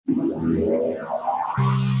Drinks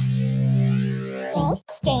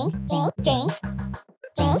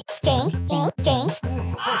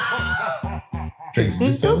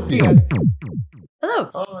Dystopia. Hello.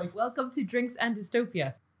 Hi. Welcome to Drinks and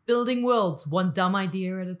Dystopia. Building worlds, one dumb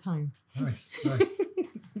idea at a time. Nice.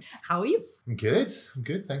 How are you? I'm good,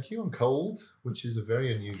 thank you. I'm cold, which is a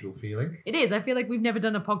very unusual feeling. It is. I feel like we've never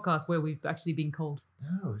done a podcast where we've actually been cold.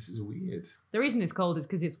 No, this is weird. The reason it's cold is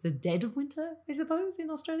because it's the dead of winter, I suppose, in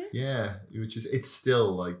Australia. Yeah, it's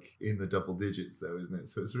still like in the double digits though, isn't it?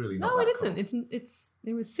 So it's really not. No, that it isn't. cold.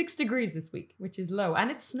 It was 6 degrees this week, which is low, and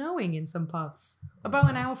it's snowing in some parts. About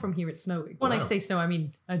an hour from here, it's snowing. When I Wow. say snow, I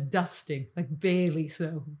mean a dusting, like barely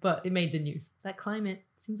snow, but it made the news. That climate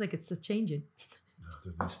seems like it's a changing. Oh,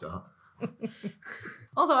 don't you start.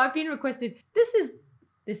 Also, I've been requested.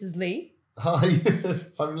 This is Lee, Hi,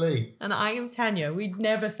 I'm Lee. and I am Tanya. We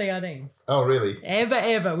never say our names. Oh, really?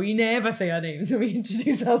 Ever. We never say our names when we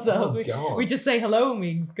introduce ourselves. Oh, God. We just say hello and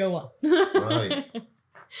we go on. Right.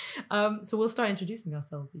 So we'll start introducing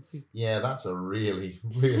ourselves each week. Yeah, that's a really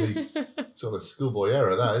sort of schoolboy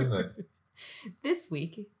error, that, isn't it? This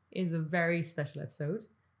week is a very special episode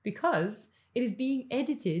because it is being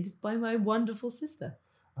edited by my wonderful sister.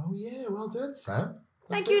 Oh, yeah, well done, Sam.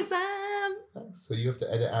 Thank That's you, it. Sam. Thanks. So you have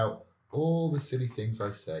to edit out all the silly things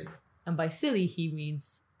I say. And by silly, he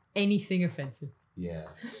means anything offensive. Yeah.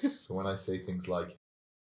 So when I say things like,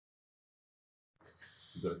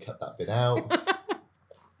 you've got to cut that bit out.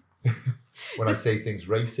 When I say things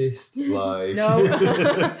racist, like... No.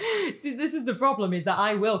 This is the problem, is that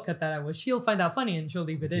I will cut that out. Well, she'll find out funny and she'll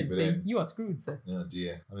leave it in. Keep it So in. you are screwed, sir. Oh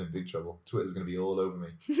dear, I'm in big trouble. Twitter's going to be all over me.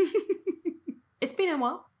 It's been a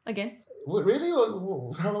while, again. What, really?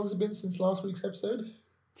 How long has it been since last week's episode?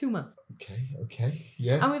 2 months. Okay,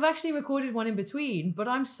 yeah. And we've actually recorded one in between, but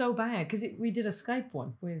I'm so bad because we did a Skype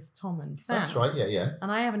one with Tom and Sam. That's right, yeah. And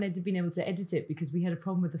I haven't been able to edit it because we had a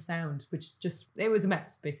problem with the sound, which it was a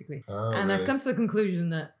mess, basically. Oh, and really? I've come to the conclusion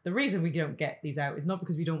that the reason we don't get these out is not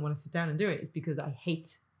because we don't want to sit down and do it, it's because I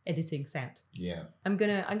hate editing sound. Yeah. I'm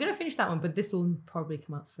gonna finish that one, but this will probably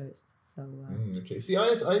come out first. So Okay. See, I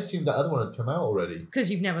assumed that other one had come out already.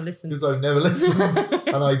 because you've never listened. Because I've never listened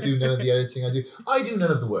and I do none of the editing. I do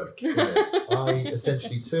none of the work in this. I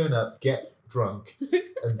essentially turn up, get drunk,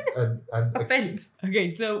 and Offend.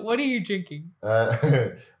 Okay, so what are you drinking?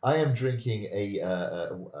 I am drinking a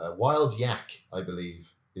wild yak, I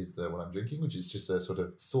believe, is the one I'm drinking, which is just a sort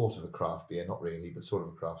of a craft beer, not really, but sort of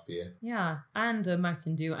a craft beer. Yeah, and a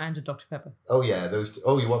Mountain Dew and a Dr. Pepper. Oh yeah, those.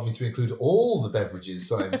 Oh, you want me to include all the beverages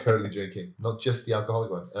I'm currently drinking, not just the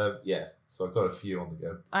alcoholic one? Yeah. So I've got a few on the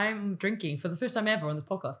go. I'm drinking, for the first time ever on the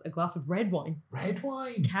podcast, a glass of red wine. Red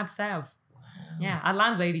wine. Cab Sauv. Wow. Yeah, our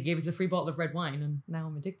landlady gave us a free bottle of red wine and now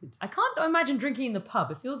I'm addicted. I can't imagine drinking in the pub.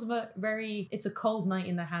 It feels it's a cold night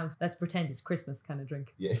in the house. Let's pretend it's Christmas kind of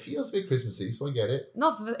drink. Yeah, it feels a bit Christmassy, so I get it.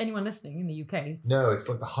 Not for anyone listening in the UK. No, it's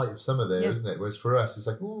like the height of summer there, Yeah. not it? Whereas for us, it's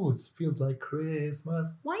like, oh, it feels like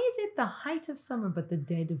Christmas. Why is it the height of summer but the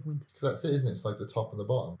dead of winter? Because that's it, isn't it? It's like the top and the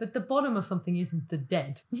bottom. But the bottom of something isn't the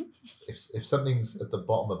dead. If something's at the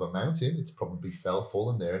bottom of a mountain, it's probably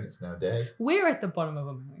fallen there and it's now dead. We're at the bottom of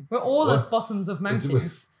a mountain. We're all What? at bottoms of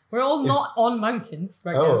mountains. We're all not on mountains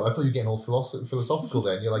right Oh, now. I thought you were getting all philosophical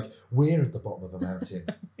then. You're like, we're at the bottom of the mountain.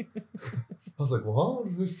 I was like, what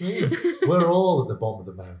does this mean? We're all at the bottom of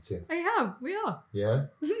the mountain. I am. We are. Yeah?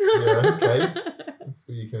 Yeah, okay. That's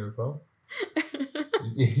where you're coming from.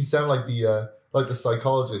 You sound like the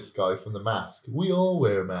psychologist guy from The Mask. We all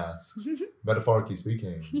wear masks, metaphorically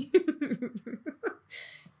speaking.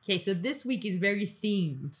 Okay, so this week is very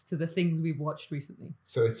themed to the things we've watched recently.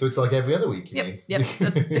 So it's like every other week, you mean? Yep,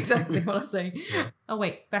 that's exactly what I'm saying. Yeah. Oh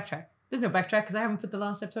wait, backtrack. There's no backtrack because I haven't put the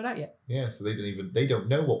last episode out yet. Yeah, so they don't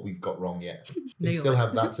know what we've got wrong yet. They Nail still it.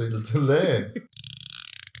 have that to learn.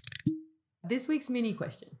 This week's mini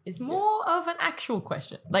question is more of an actual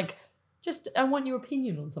question. Like, just I want your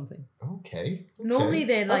opinion on something. Okay. Normally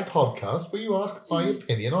they're like- a podcast where you ask my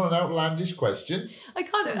opinion on an outlandish question. I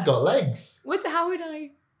can't. This has got legs.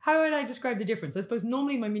 How would I describe the difference? I suppose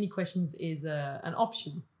normally my mini questions is an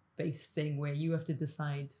option based thing where you have to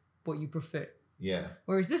decide what you prefer. Yeah.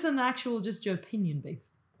 Whereas this is an actual just your opinion based.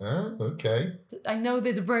 Oh, okay. I know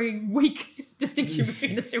there's a very weak distinction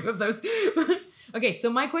between the two of those. Okay, so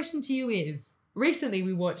my question to you is, recently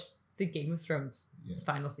we watched the Game of Thrones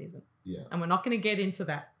final season. Yeah. And we're not going to get into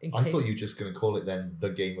that. I thought you were just going to call it then The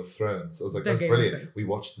Game of Thrones. I was like, The that's Game of brilliant. Thrones. We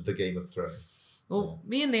watched The Game of Thrones. Well,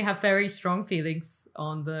 me and Lee have very strong feelings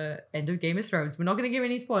on the end of Game of Thrones. We're not going to give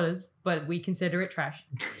any spoilers, but we consider it trash.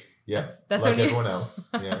 Yeah. That's like only- everyone else.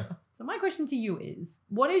 Yeah. So my question to you is,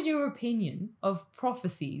 what is your opinion of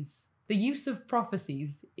prophecies the use of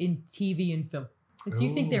prophecies in TV and film. Do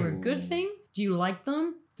you think they're a good thing? Do you like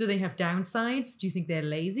them? Do they have downsides? Do you think they're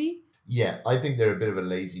lazy? Yeah, I think they're a bit of a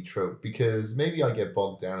lazy trope because maybe I get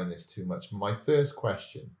bogged down in this too much. My first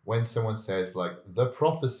question, when someone says like, the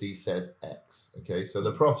prophecy says X, okay? So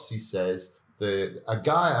the prophecy says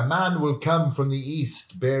a man will come from the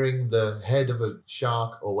east bearing the head of a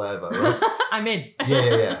shark or whatever, right? I'm in.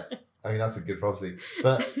 Yeah. I mean, that's a good prophecy.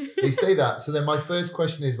 But they say that. So then my first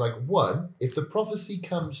question is like, one, if the prophecy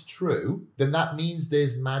comes true, then that means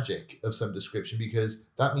there's magic of some description because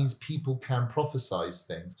that means people can prophesize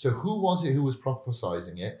things. So who was it who was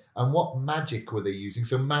prophesizing it and what magic were they using?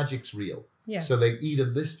 So magic's real. Yeah. So they either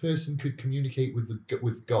this person could communicate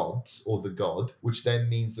with gods or the god, which then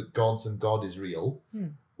means that gods and God is real,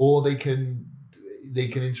 or they can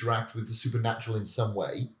interact with the supernatural in some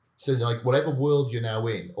way. So like whatever world you're now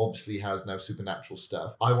in obviously has now supernatural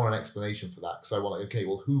stuff. I want an explanation for that because I want okay,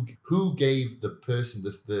 well who gave the person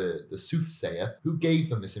the soothsayer, who gave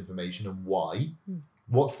them this information and why?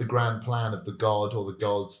 What's the grand plan of the god or the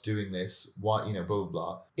gods doing this? Why, blah, blah,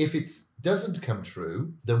 blah. If it doesn't come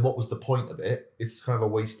true, then what was the point of it? It's kind of a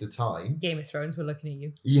waste of time. Game of Thrones, we're looking at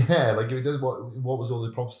you. Yeah, like if it does, what was all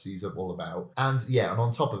the prophecies all about? And yeah, and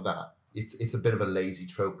on top of that, it's a bit of a lazy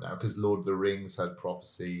trope now because Lord of the Rings had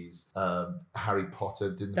prophecies. Harry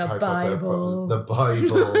Potter didn't. The Harry Bible. Potter had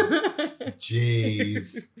prophecies. The Bible.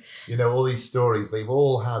 Jeez. All these stories, they've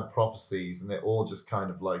all had prophecies and they're all just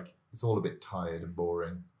kind of like, it's all a bit tired and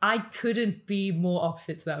boring. I couldn't be more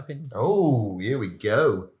opposite to that opinion. Oh, here we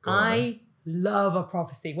go. I love a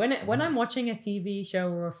prophecy. When I'm watching a TV show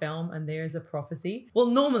or a film and there's a prophecy, well,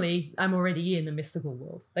 normally I'm already in a mystical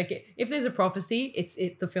world. Like if there's a prophecy, it's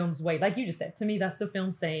the film's way. Like you just said, to me, that's the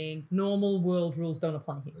film saying normal world rules don't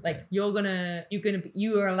apply here. Okay. Like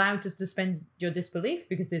you are allowed to suspend your disbelief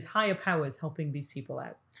because there's higher powers helping these people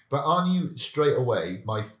out. But aren't you straight away,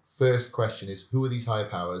 my first question is, who are these higher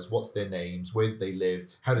powers? What's their names? Where did they live?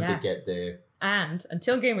 How did they get there? And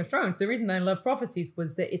until Game of Thrones, the reason I love prophecies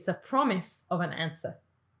was that it's a promise of an answer.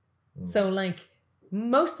 So like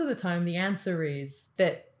most of the time, the answer is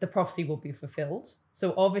that the prophecy will be fulfilled.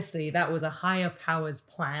 So obviously that was a higher power's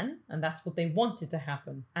plan and that's what they wanted to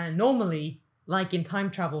happen. And normally, like in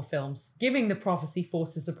time travel films, giving the prophecy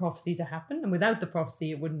forces the prophecy to happen. And without the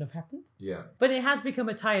prophecy, it wouldn't have happened. Yeah. But it has become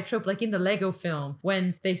a tired trope, like in the Lego film,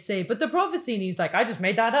 when they say, but the prophecy, and he's like, I just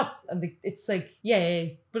made that up. And it's like, yeah,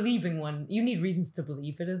 believing one. You need reasons to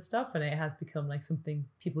believe it and stuff. And it has become like something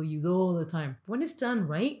people use all the time. But when it's done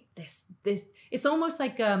right, it's almost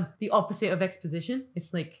like the opposite of exposition.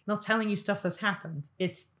 It's like not telling you stuff that's happened.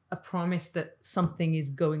 It's a promise that something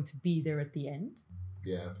is going to be there at the end.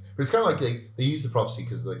 Yeah, but it's kind of like they use the prophecy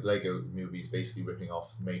because the Lego movie is basically ripping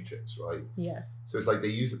off the Matrix, right? Yeah. So it's like they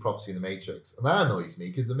use the prophecy in the Matrix, and that annoys me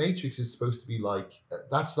because the Matrix is supposed to be like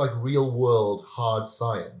that's like real world hard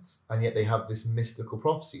science, and yet they have this mystical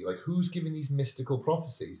prophecy. Like, who's giving these mystical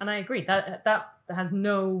prophecies? And I agree that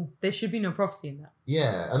there should be no prophecy in that.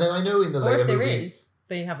 Yeah, and then I know in the Or Leia if there movies. is,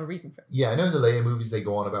 they have a reason for it. Yeah, I know in the Leia movies they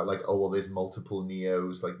go on about like, oh well, there's multiple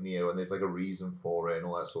Neos, like Neo, and there's like a reason for it and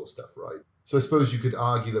all that sort of stuff, right? So I suppose you could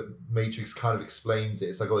argue that Matrix kind of explains it.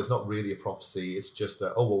 It's like, oh, it's not really a prophecy. It's just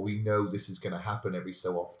oh well, we know this is going to happen every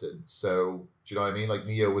so often. So do you know what I mean? Like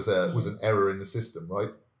Neo was an error in the system, right?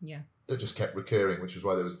 Yeah. That just kept recurring, which is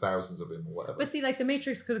why there was thousands of him or whatever. But see, like the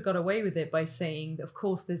Matrix could have got away with it by saying, of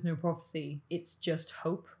course, there's no prophecy. It's just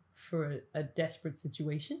hope for a desperate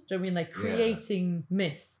situation. Do you know what I mean? Like creating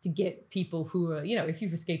myth to get people who are, if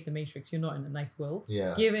you've escaped the Matrix, you're not in a nice world.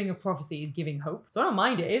 Yeah. Giving a prophecy is giving hope. So I don't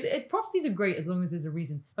mind it. Prophecies are great as long as there's a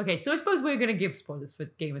reason. Okay, so I suppose we're going to give spoilers for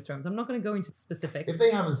Game of Thrones. I'm not going to go into specifics. If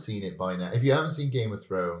they haven't seen it by now, if you haven't seen Game of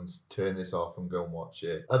Thrones, turn this off and go and watch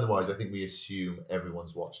it. Otherwise, I think we assume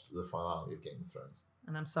everyone's watched the finale of Game of Thrones.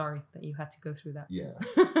 And I'm sorry that you had to go through that. Yeah.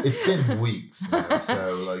 It's been weeks now,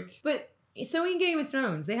 so like... But... So in Game of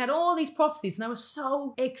Thrones, they had all these prophecies and I was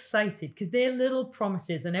so excited because they're little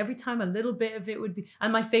promises and every time a little bit of it would be...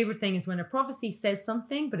 And my favorite thing is when a prophecy says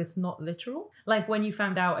something, but it's not literal. Like when you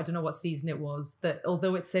found out, I don't know what season it was, that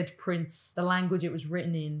although it said prince, the language it was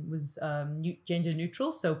written in was gender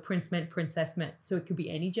neutral. So prince meant princess meant, so it could be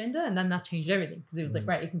any gender. And then that changed everything because it was like,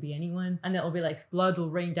 right, it can be anyone. And it'll be like blood will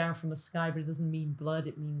rain down from the sky, but it doesn't mean blood.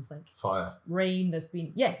 It means like... fire. Rain that's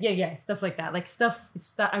been... Yeah. Stuff like that. Like stuff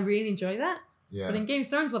that I really enjoy that. Yeah. But in Game of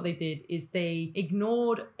Thrones, what they did is they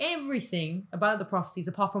ignored everything about the prophecies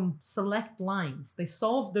apart from select lines. They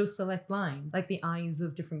solved those select lines, like the eyes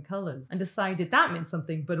of different colors, and decided that meant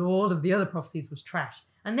something, but all of the other prophecies was trash.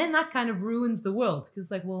 And then that kind of ruins the world because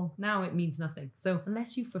it's like, well, now it means nothing. So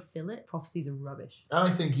unless you fulfill it, prophecies are rubbish. And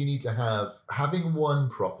I think you need to having one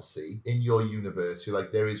prophecy in your universe. You're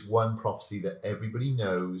like, there is one prophecy that everybody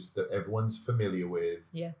knows, that everyone's familiar with,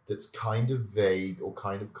 that's kind of vague or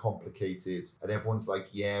kind of complicated, and everyone's like,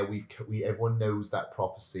 yeah, everyone knows that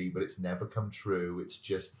prophecy, but it's never come true. It's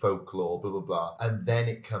just folklore, blah blah blah, and then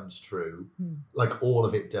it comes true. Like all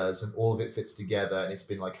of it does, and all of it fits together, and it's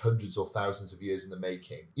been like hundreds or thousands of years in the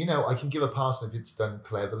making. I can give a pass if it's done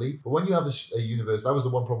cleverly, but when you have a universe, that was the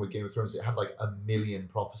one problem with Game of Thrones. It had like 1 million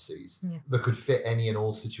prophecies that could fit any and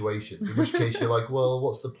all situations. In which case, you're like, well,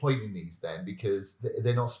 what's the point in these then? Because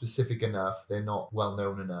they're not specific enough. They're not well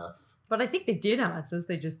known enough. But I think they did have answers,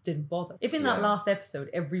 they just didn't bother. If in that last episode,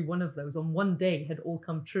 every one of those on one day had all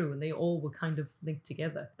come true and they all were kind of linked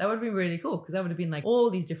together, that would have been really cool, because that would have been like all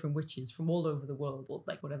these different witches from all over the world, or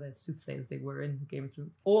like whatever soothsayers they were in Game of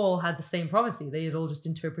Thrones, all had the same prophecy. They had all just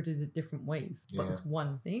interpreted it different ways. But it was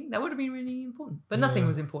one thing. That would have been really important. But nothing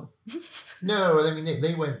was important. No, I mean,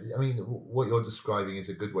 they went, I mean, what you're describing is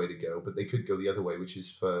a good way to go, but they could go the other way, which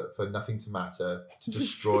is for nothing to matter, to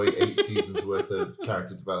destroy 8 seasons worth of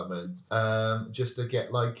character development. Just to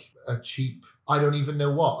get like a cheap, I don't even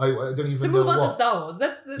know what. I don't even know what. To move on to Star Wars.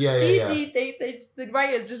 That's the D&D. The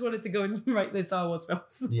writers just wanted to go and write their Star Wars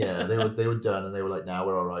films. Yeah, they were done, and they were like, "Now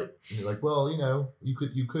we're all right." And you're like, "Well,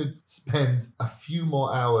 you could spend a few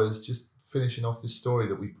more hours just finishing off this story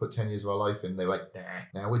that we've put 10 years of our life in." They're like, "Nah,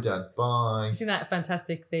 now we're done. Bye." You seen that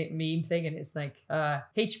fantastic meme thing, and it's like,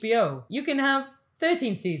 HBO, you can have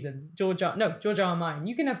 13 seasons. George R. R. Martin.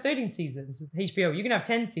 You can have 13 seasons. HBO, you can have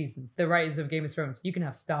 10 seasons. The writers of Game of Thrones, you can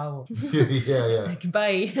have Star Wars. yeah. Like,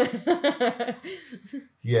 bye.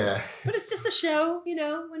 Yeah. But it's just a show,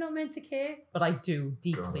 we're not meant to care. But I do,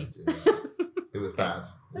 deeply. God, I do. It was bad.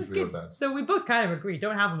 It was real bad. So we both kind of agree.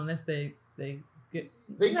 Don't have them unless they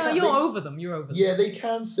you're over them. You're over them. Yeah, they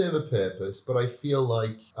can serve a purpose, but I feel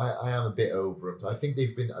like I am a bit over them. I think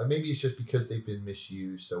they've been, maybe it's just because they've been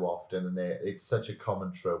misused so often, and it's such a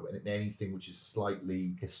common trope. And anything which is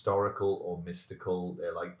slightly historical or mystical,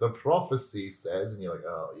 they're like, the prophecy says, and you're like,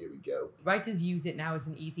 oh, here we go. Writers use it now as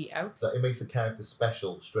an easy out. So it makes a character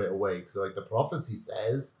special straight away, because like, the prophecy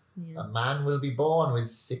says a man will be born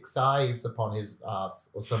with 6 eyes upon his ass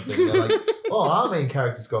or something. They're like, oh, our main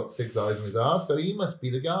character's got 6 eyes on his ass, so he must be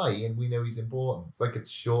the guy, and we know he's important. It's like a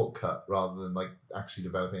shortcut rather than like actually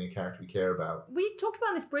developing a character we care about. We talked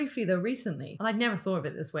about this briefly though recently, and I'd never thought of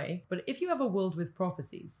it this way, but if you have a world with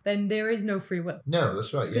prophecies, then there is no free will. No,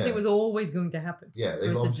 that's right, because it was always going to happen. Yeah,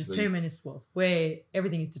 so it's a determinist world where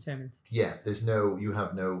everything is determined. Yeah, you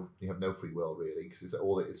have no free will really, because it's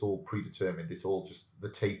all predetermined. It's all just, the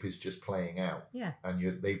tape is just playing out. Yeah. And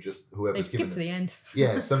they've skipped to the end.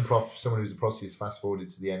 Yeah, someone who's a prophecy has fast forwarded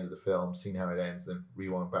to the end of the film, seen how it ends, then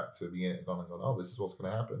rewind back to the beginning and gone, oh, this is what's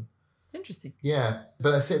going to happen. It's interesting. Yeah,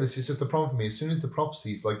 but I say this is just the problem for me. As soon as the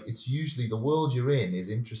prophecies, like, it's usually the world you're in is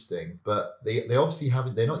interesting, but they obviously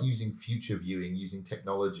they're not using future viewing, using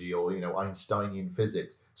technology or, Einsteinian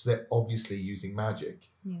physics. So they're obviously using magic.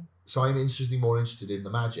 Yeah. So I'm more interested in the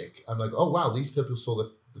magic. I'm like, oh wow, these people saw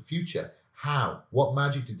the future. How? What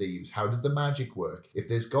magic did they use? How did the magic work? If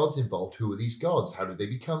there's gods involved, who are these gods? How did they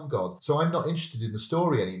become gods? So I'm not interested in the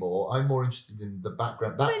story anymore. I'm more interested in the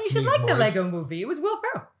background. Well, then you should like the Lego movie. It was Will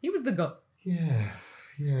Ferrell. He was the god. Yeah.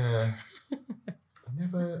 I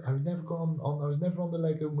was never on the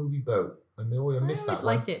Lego movie boat. I missed that one. I always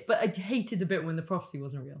liked it, but I hated the bit when the prophecy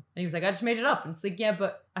wasn't real. And he was like, I just made it up. And it's like, yeah,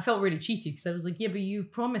 but I felt really cheated because I was like, yeah, but you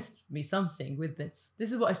promised me something with this.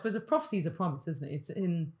 This is what I suppose a prophecy is a promise, isn't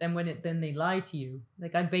it? Then they lie to you.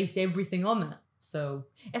 Like, I based everything on that. So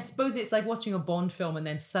I suppose it's like watching a Bond film and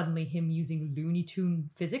then suddenly him using Looney Tune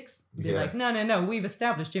physics. They're like, no, we've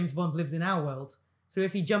established James Bond lives in our world. So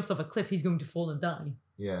if he jumps off a cliff, he's going to fall and die.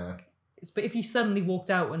 Yeah. But if you suddenly walked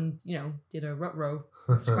out and, did a rut row,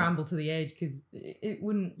 scramble to the edge, because it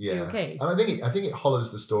wouldn't be okay. And I think it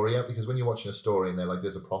hollows the story out, because when you're watching a story and they're like,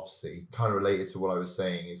 there's a prophecy, kind of related to what I was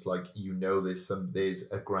saying, it's like, there's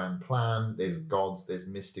a grand plan, there's gods, there's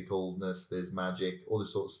mysticalness, there's magic, all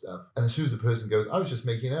this sort of stuff. And as soon as the person goes, I was just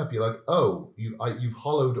making it up, you're like, oh, you've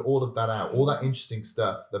hollowed all of that out. All that interesting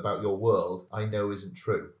stuff about your world, I know isn't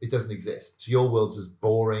true. It doesn't exist. So your world's as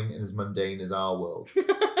boring and as mundane as our world.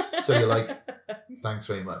 So you're like, thanks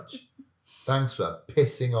very much. Thanks for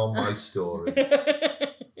pissing on my story.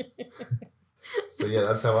 So yeah,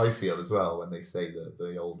 that's how I feel as well when they say that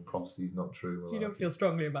the old prophecy's not true. You don't feel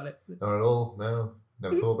strongly about it? Not at all, no.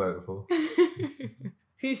 Never thought about it before.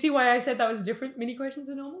 So you see why I said that was a different mini question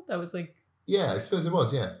to normal? That was like... Yeah, I suppose it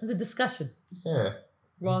was, yeah. It was a discussion. Yeah.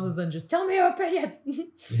 rather than just tell me your opinion.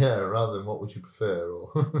 Yeah, rather than what would you prefer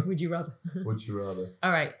or Would you rather? would you rather?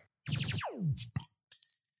 All right.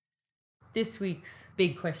 This week's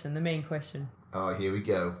big question, the main question. Oh, here we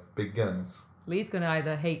go. Big guns. Lee's going to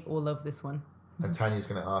either hate or love this one. And Tanya's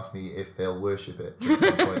going to ask me if they'll worship it at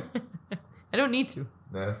some point. I don't need to.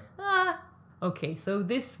 No? Okay, so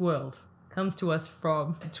this world comes to us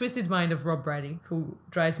from the twisted mind of Rob Brady, who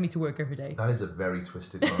drives me to work every day. That is a very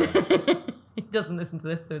twisted mind. He doesn't listen to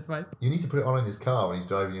this, so it's fine. You need to put it on in his car when he's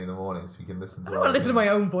driving you in the morning so you can listen to I don't want to listen to my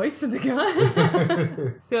own voice in the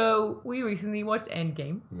car. So, we recently watched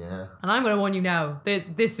Endgame. Yeah. And I'm going to warn you now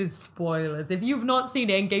that this is spoilers. If you've not seen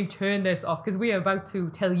Endgame, turn this off because we are about to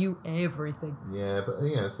tell you everything. Yeah, but at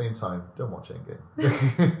the same time, don't watch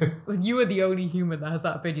Endgame. You are the only human that has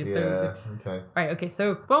that opinion. Yeah, okay. Right, okay,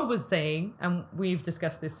 so Rob was saying, and we've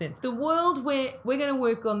discussed this since, the world where we're going to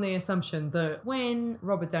work on the assumption that when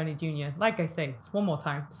Robert Downey Jr., like I say, it's one more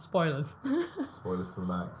time, spoilers. Spoilers to the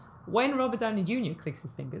max. When Robert Downey Jr. clicks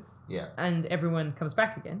his fingers Yeah. and everyone comes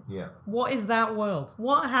back again, Yeah. what is that world?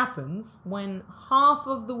 What happens when half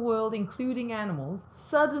of the world, including animals,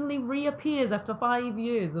 suddenly reappears after 5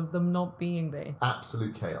 years of them not being there?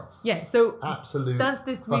 Absolute chaos. Yeah, so Absolute that's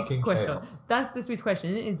this week's fucking question. chaos. That's this week's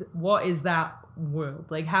question is, what is that world?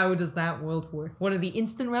 Like, how does that world work? What are the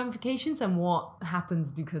instant ramifications and what happens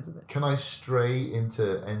because of it? Can I stray into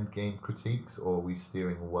Endgame critiques, or are we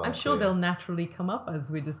steering well? I'm sure clear? they'll naturally come up as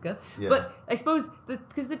we discuss. Yeah. But I suppose,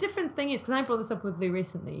 because the different thing is, because I brought this up with Lee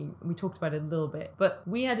recently, we talked about it a little bit, but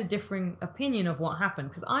we had a differing opinion of what happened.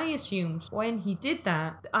 Because I assumed when he did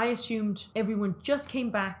that, I assumed everyone just came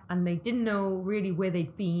back and they didn't know really where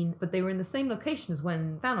they'd been, but they were in the same location as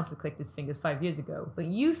when Thanos had clicked his fingers 5 years ago. But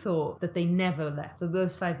you thought that they never left. So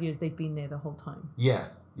those 5 years, they'd been there the whole time. Yeah.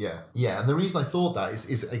 And the reason I thought that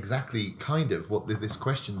is exactly kind of what this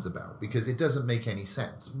question's about, because it doesn't make any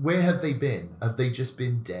sense. Where have they been? Have they just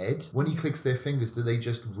been dead? When he clicks their fingers, do they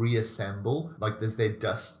just reassemble? Like, does their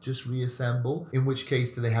dust just reassemble? In which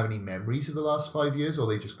case, do they have any memories of the last 5 years, or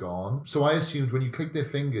are they just gone? So I assumed when you click their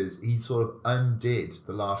fingers, he sort of undid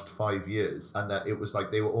the last 5 years, and that it was like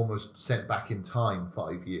they were almost sent back in time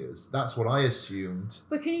 5 years. That's what I assumed.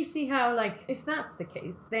 But can you see how, like, if that's the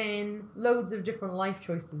case, then loads of different life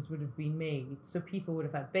choices would have been made. So people would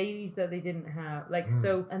have had babies that they didn't have.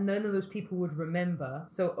 So, and none of those people would remember.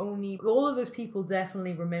 So only, all of those people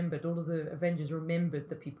definitely remembered. All of the Avengers remembered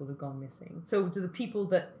the people who'd gone missing. So do the people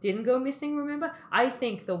that didn't go missing remember? I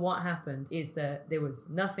think that what happened is that there was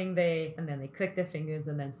nothing there, and then they clicked their fingers,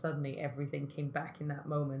 and then suddenly everything came back in that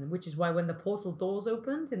moment. Which is why when the portal doors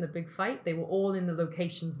opened in the big fight, they were all in the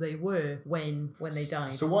locations they were when they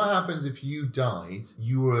died. So what happens if you died?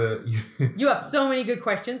 You have so many good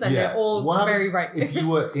questions, and they're all What very happens right. if you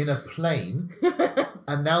were in a plane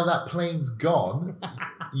and now that plane's gone,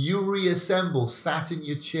 you reassemble sat in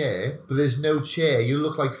your chair, but there's no chair. You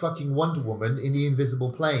look like fucking Wonder Woman in the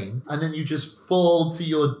invisible plane, and then you just fall to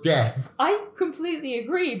your death. I completely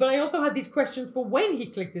agree, but I also had these questions for when he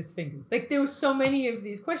clicked his fingers. Like, there were so many of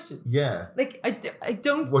these questions. Yeah. Like, I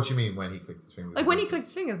don't... What do you mean when he clicked his fingers? Like, when he clicked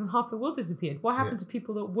his fingers and half the world disappeared, what happened to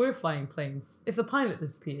people that were flying planes? If the pilot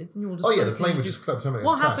disappeared and you all just... Oh yeah, the plane was just clubbed.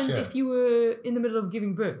 What happened if you were in the middle of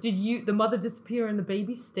giving birth? Did the mother disappear and the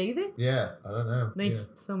baby stay there? Yeah, I don't know.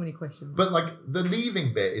 So many questions. But like the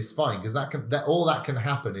leaving bit is fine, because all that can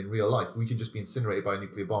happen in real life. We can just be incinerated by a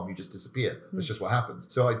nuclear bomb. You just disappear. That's just what happens.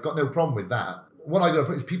 So I've got no problem with that. What I got to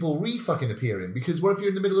put is people re-fucking appearing, because what if you're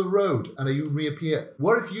in the middle of the road and you reappear?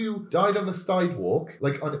 What if you died on the sidewalk,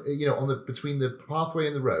 like between the pathway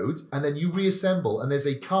and the road, and then you reassemble and there's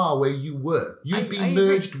a car where you were? You'd be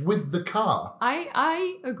merged with the car.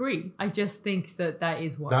 I agree. I just think that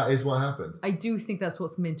is what... That is what happened. I do think that's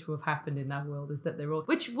what's meant to have happened in that world, is that they're all...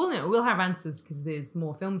 Which, we'll have answers because there's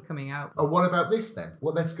more films coming out. Oh, what about this then?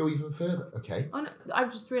 Well, let's go even further. Okay. Oh, no,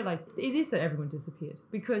 I've just realised it is that everyone disappeared,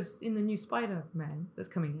 because in the new Spider-Man that's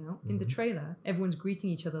coming out, in the trailer, everyone's greeting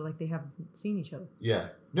each other like they haven't seen each other. Yeah.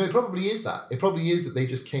 No, it probably is that. It probably is that they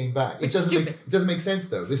just came back. It doesn't make sense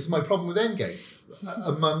though. This is my problem with Endgame,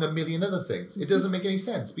 among a million other things. It doesn't make any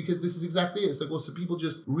sense, because this is exactly it. It's like, well, so people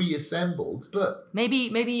just reassembled, but maybe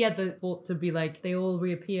he had the thought to be like, they all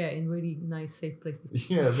reappear in really nice, safe places.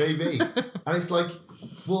 Yeah, maybe. And it's like,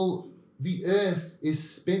 well, the Earth is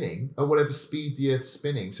spinning at whatever speed the Earth's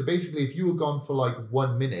spinning. So basically, if you were gone for like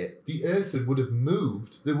 1 minute, the Earth would have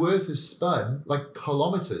moved. The Earth has spun like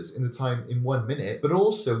kilometers in 1 minute, but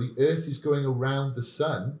also the Earth is going around the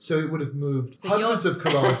sun. So it would have moved hundreds of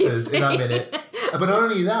kilometers in that minute. But not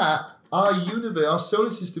only that, our universe, our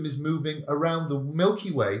solar system is moving around the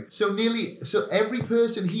Milky Way. So every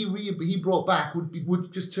person he brought back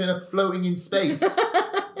would just turn up floating in space.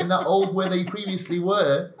 in that old where they previously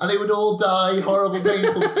were, and they would all die horrible,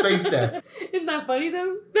 painful space death. Isn't that funny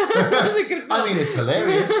though? That was a good I mean, it's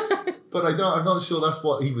hilarious, but I'm not sure that's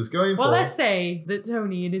what he was going for. Well, let's say that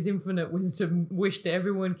Tony, in his infinite wisdom, wished that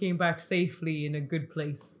everyone came back safely in a good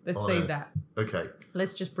place. Let's say that. Okay.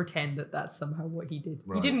 Let's just pretend that that's somehow what he did.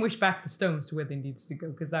 Right. He didn't wish back the stones to where they needed to go,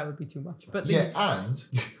 because that would be too much. But and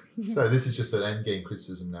so this is just an endgame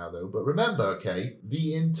criticism now, though. But remember, okay,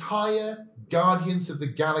 the entire Guardians of the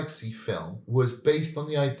Galaxy film was based on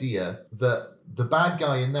the idea that the bad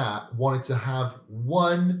guy in that wanted to have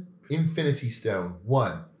one Infinity Stone,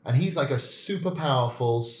 one. And he's like a super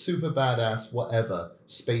powerful, super badass, whatever,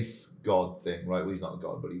 space god thing, right? Well, he's not a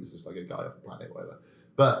god, but he was just like a guy off the planet, whatever.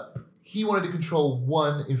 But he wanted to control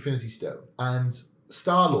one Infinity Stone. And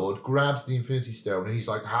Star-Lord grabs the Infinity Stone and he's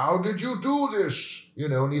like, how did you do this? You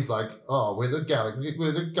know, and he's like, oh, we're the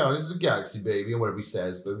Guardians of the Galaxy, baby, or whatever he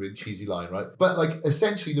says, the really cheesy line, right? But like,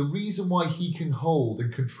 essentially, the reason why he can hold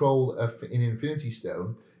and control an Infinity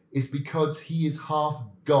Stone is because he is half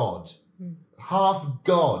god. Half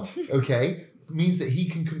god, okay? Means that he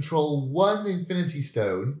can control one Infinity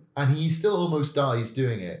Stone and he still almost dies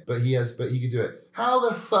doing it, but he can do it. How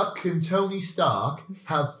the fuck can Tony Stark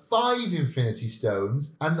have 5 Infinity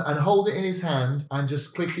Stones and hold it in his hand and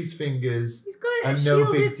just click his fingers and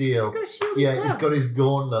no big deal? He's got his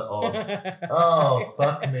gauntlet on. Oh,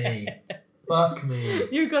 fuck me. Fuck me.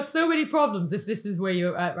 You've got so many problems if this is where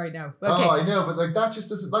you're at right now. Okay. Oh, I know, but like that just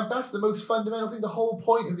doesn't, like, that's the most fundamental thing. The whole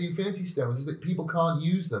point of the Infinity Stones is that people can't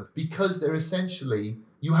use them because they're essentially,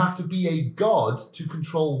 you have to be a god to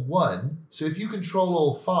control one. So if you control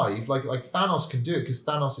all 5, like Thanos can do it because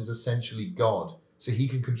Thanos is essentially god. So he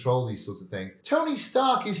can control these sorts of things. Tony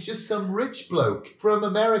Stark is just some rich bloke from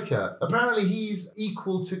America. Apparently he's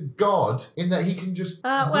equal to God in that he can just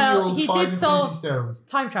wield he 5 did Infinity solve Stones.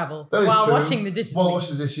 time travel That is while true. washing the dishes. While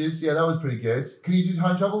washing the dishes, yeah, that was pretty good. Can you do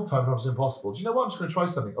time travel? Time travel's impossible. Do you know what? I'm just going to try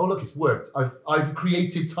something. Oh, look, it's worked. I've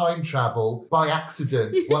created time travel by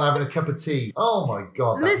accident while having a cup of tea. Oh my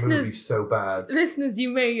God, that movie's so bad. Listeners,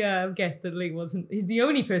 you may have guessed that Lee he's the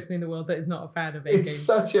only person in the world that is not a fan of Endgame. It's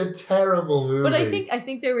such a terrible movie. But I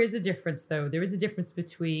think there is a difference, though. There is a difference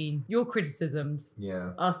between your criticisms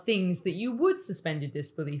are things that you would suspend your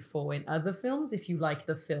disbelief for in other films if you like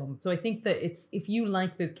the film. So I think that if you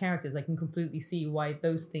like those characters, I can completely see why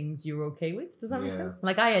those things you're okay with. Does that make sense?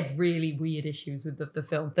 Like, I had really weird issues with the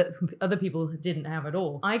film that other people didn't have at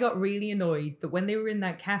all. I got really annoyed that when they were in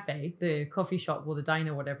that cafe, the coffee shop or the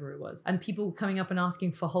diner, whatever it was, and people coming up and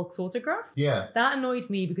asking for Hulk's autograph. Yeah. That annoyed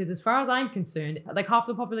me because as far as I'm concerned, like half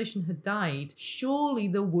the population had died. Surely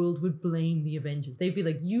the world would blame the Avengers. They'd be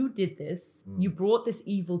like, you did this. You brought this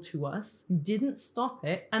evil to us. You didn't stop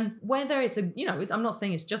it. And whether it's I'm not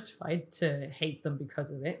saying it's justified to hate them because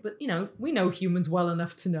of it, but we know humans well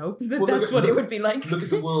enough to know that that's what it would be like. Look at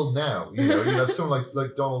the world now. You have someone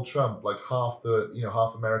like Donald Trump, like half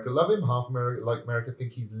America love him, half America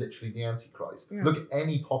think he's literally the Antichrist. Yeah. Look at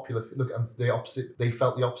any popular, the opposite, they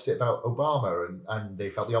felt the opposite about Obama and they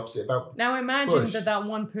felt the opposite about Now imagine Bush. that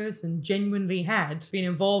one person genuinely had been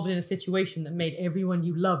involved in a situation that made everyone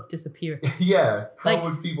you love disappear. Yeah, how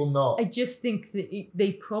would people not? I just think that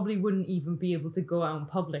they probably wouldn't even be able to go out in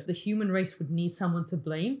public. The human race would need someone to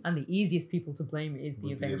blame, and the easiest people to blame is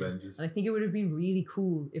the Avengers. And I think it would have been really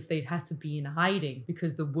cool if they'd had to be in hiding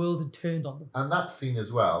because the world had turned on them. And that scene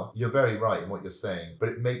as well, you're very right in what you're saying, but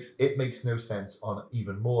it makes no sense on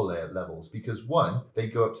even more levels because one, they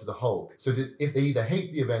go up to the Hulk. So if they either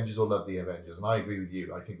hate the Avengers or love the Avengers, and I agree with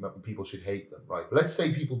you, I think people should hate them, right? But let's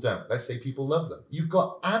say people don't. Let's say people love them. You've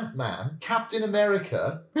got Ant-Man, Captain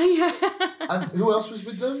America, and who else was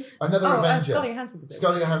with them? Another Avenger. Scarlett Johansson was there.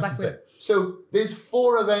 Scarlett Johansson's there. So there's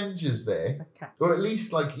 4 Avengers there, or at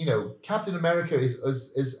least Captain America is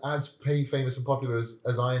as famous and popular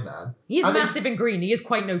as Iron Man. He is massive and green. He is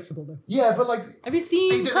quite noticeable though. Yeah, but have you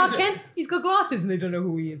seen Clark Kent? He's got glasses and they don't know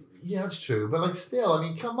who he is. Yeah, that's true. But still, I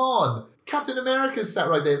mean, come on. Captain America's sat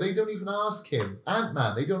right there. They don't even ask him.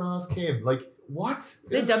 Ant-Man, they don't ask him. What?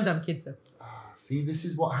 They're dumb kids though. See, this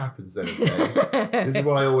is what happens then, okay? This is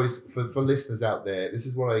what I always, for listeners out there, this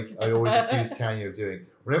is what I always accuse Tanya of doing.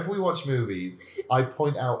 Whenever we watch movies, I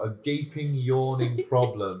point out a gaping, yawning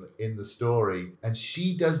problem in the story, and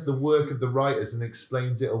she does the work of the writers and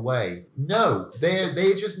explains it away. No,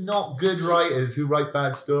 they're just not good writers who write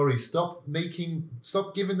bad stories. Stop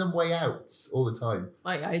giving them way outs all the time.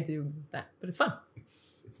 I do that, but it's fun.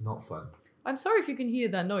 It's not fun. I'm sorry if you can hear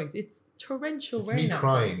that noise. It's torrential rain.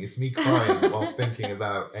 It's me crying while thinking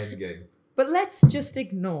about Endgame. But let's just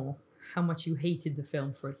ignore how much you hated the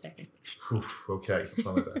film for a second. Oof, okay, I'll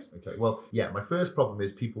try my best. Okay, well, yeah, my first problem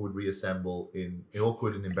is people would reassemble in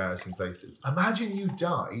awkward and embarrassing places. Imagine you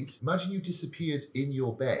died, imagine you disappeared in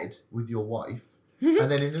your bed with your wife,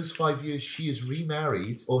 and then in those 5 years, she is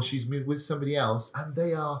remarried or she's moved with somebody else and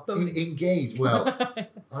they are engaged. Well,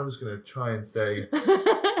 I was going to try and say,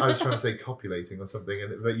 I was trying to say copulating or something,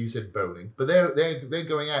 but you said boning. But they're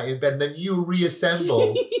going out in bed and then you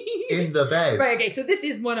reassemble in the bed. Right, okay, so this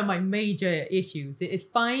is one of my major issues.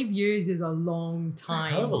 5 years is a long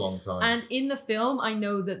time. A hell of a long time. And in the film, I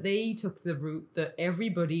know that they took the route that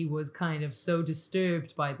everybody was kind of so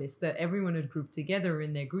disturbed by this that everyone had grouped together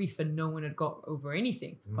in their grief and no one had got over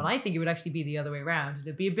anything. But I think it would actually be the other way around.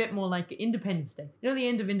 It'd be a bit more like Independence Day. You know the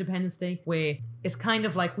end of Independence Day where it's kind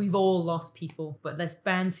of like we've all lost people, but let's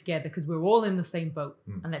band together because we're all in the same boat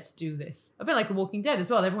and let's do this. A bit like The Walking Dead as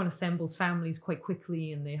well. Everyone assembles families quite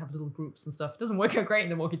quickly and they have little groups and stuff. It doesn't work out great in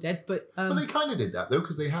The Walking Dead, but they kind of did that though,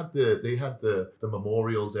 because they had the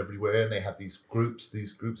memorials everywhere and they had these groups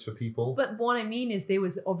for people. But what I mean is there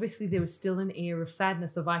was still an air of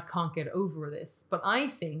sadness of I can't get over this. But I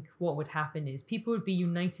think what would happen is people would be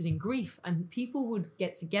united in grief and people would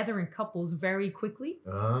get together in couples very quickly.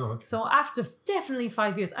 Oh, okay. So after definitely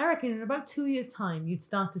 5 years, I reckon in about 2 years' time, you'd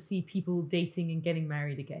start to see people dating and getting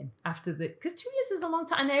married again after because 2 years is a long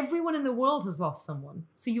time and everyone in the world has lost someone.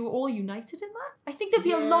 So you were all united in that? I think there'd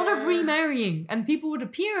be a lot of remarrying and people would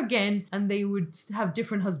appear again and they would have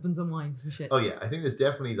different husbands and wives and shit. Oh yeah, I think there's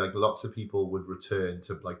definitely like lots of people would return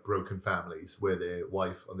to like broken families where their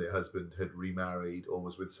wife or their husband had remarried or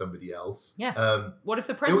was with somebody else. Yeah. What if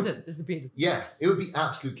the president disappeared? Yeah, it would be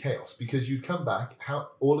absolute chaos because you'd come back,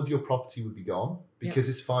 all of your property would be gone because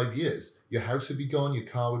it's 5 years. Your house would be gone, your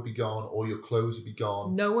car would be gone, all your clothes would be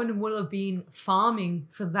gone. No one will have been farming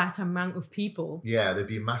for that amount of people. Yeah, there'd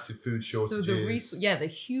be massive food shortages. So the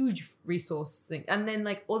huge resource thing. And then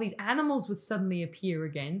like all these animals would suddenly appear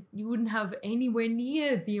again. You wouldn't have anywhere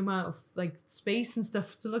near the amount of like space and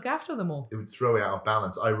stuff to look after them all. It would throw it out of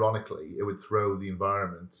balance. Ironically, it would throw the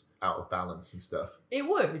environment out of balance and stuff. It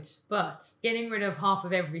would, but getting rid of half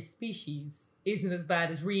of every species isn't as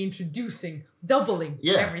bad as doubling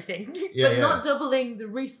everything. But not doubling the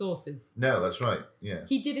resources. No, that's right. Yeah.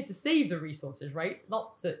 He did it to save the resources, right?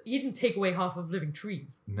 He didn't take away half of living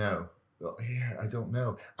trees. No. Well, yeah, I don't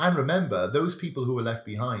know. And remember, those people who were left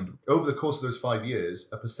behind, over the course of those 5 years,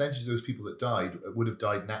 a percentage of those people that died would have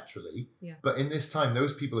died naturally. Yeah. But in this time,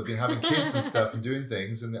 those people have been having kids and stuff and doing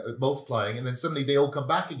things and multiplying, and then suddenly they all come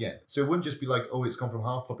back again. So it wouldn't just be like, oh, it's gone from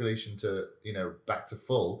half population to, back to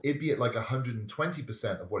full. It'd be at like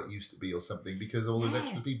 120% of what it used to be or something because all those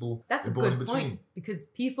extra people were born in between. Point, because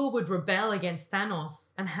people would rebel against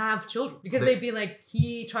Thanos and have children. Because they'd be like,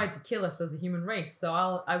 he tried to kill us as a human race, so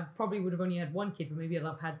I probably would have only had one kid, but maybe I'll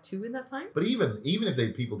have had two in that time. But even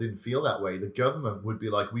if people didn't feel that way, the government would be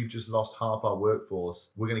like, we've just lost half our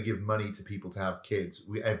workforce. We're going to give money to people to have kids.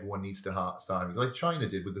 Everyone needs to start having, like China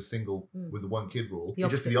did with the one kid rule.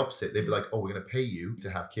 It'd just be the opposite. They'd be like, oh, we're going to pay you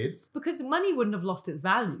to have kids. Because money wouldn't have lost its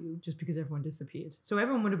value just because everyone disappeared. So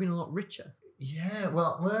everyone would have been a lot richer. Yeah,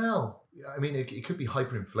 well, I mean, it could be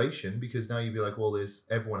hyperinflation because now you'd be like, well,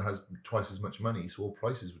 everyone has twice as much money, so all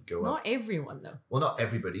prices would go up. Not everyone, though. Well, not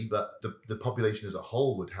everybody, but the population as a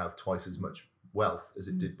whole would have twice as much wealth as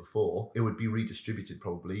it did before. It would be redistributed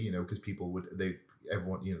probably, because people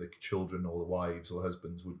everyone, the children or the wives or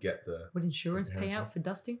husbands would get the... Would insurance pay out for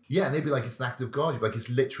dusting? Yeah, and they'd be like, it's an act of God. You'd be like, it's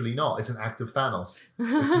literally not. It's an act of Thanos.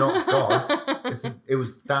 It's not God. It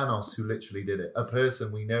was Thanos who literally did it. A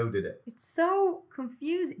person we know did it. It's so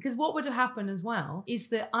confusing. Because what would have happened as well is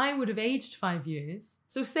that I would have aged 5 years.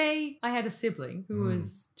 So say I had a sibling who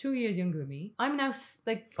was 2 years younger than me. I'm now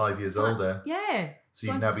like... 5 years older. Yeah.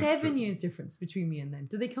 So I'm 7 years difference between me and them.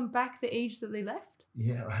 Do they come back the age that they left?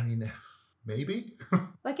 Yeah, I mean... Maybe.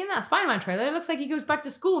 Like in that Spider-Man trailer, it looks like he goes back to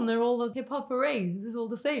school and they're all the hip-hop parade. This is all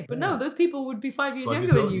the same. But no, those people would be 5 years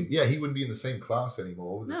younger than you. Yeah, he wouldn't be in the same class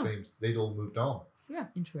anymore. They'd all moved on. Yeah,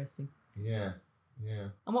 interesting. Yeah.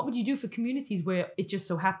 And what would you do for communities where it just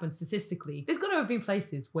so happens statistically? There's got to have been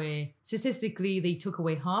places where statistically they took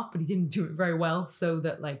away half, but he didn't do it very well, so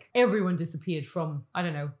that like everyone disappeared from, I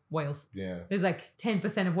don't know, Wales. Yeah. There's like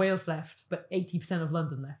 10% of Wales left, but 80% of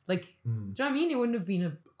London left. Like, do you know what I mean? It wouldn't have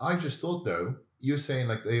been I just thought though, you're saying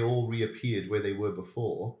like they all reappeared where they were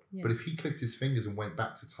before, Yeah. but if he clicked his fingers and went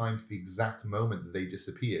back to time to the exact moment that they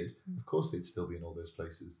disappeared, of course they'd still be in all those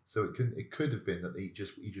places. So it could have been that he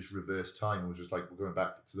just reversed time and was just like, we're going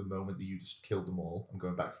back to the moment that you just killed them all. I'm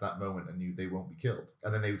going back to that moment and they won't be killed.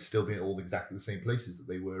 And then they would still be in all exactly the same places that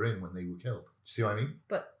they were in when they were killed. Do you see what I mean?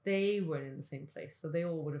 But they weren't in the same place, so they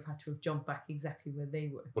all would have had to have jumped back exactly where they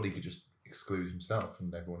were. Well, he could just exclude himself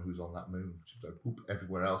and everyone who's on that moon. Just like, whoop,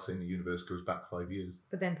 everywhere else in the universe goes back 5 years.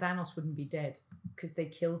 But then Thanos wouldn't be dead because they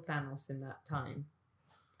killed Thanos in that time.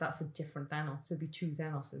 That's a different Thanos. So it'd be 2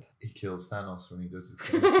 Thanoses. He kills Thanos when he does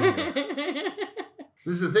his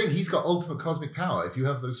This is the thing. He's got ultimate cosmic power. If you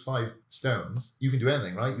have those 5 stones, you can do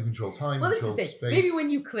anything, right? You control time, well, this is control the thing. space. Maybe when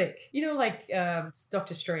you click, you know, like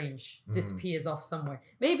Doctor Strange disappears off somewhere.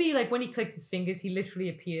 Maybe like when he clicked his fingers, he literally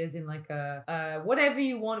appears in like a whatever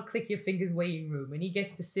you want, click your fingers waiting room, and he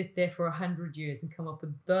gets to sit there for 100 years and come up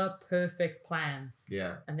with the perfect plan.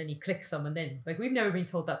 Yeah. And then he clicks them, and then like we've never been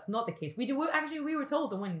told that's not the case. We were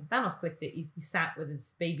told that when Thanos clicked it, he sat with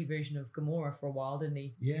his baby version of Gamora for a while, didn't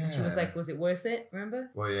he? Yeah. And she was like, "Was it worth it?"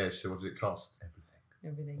 Remember? Well, yeah. So what did it cost?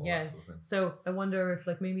 Everything. All Yeah. that sort of thing. So I wonder if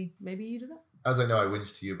like maybe you do that. As I know, I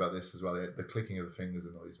whinged to you about this as well. The clicking of the fingers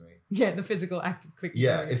annoys me. Yeah, the physical act of clicking.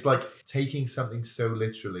 Yeah, it's like taking something so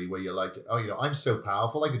literally where you're like, oh, I'm so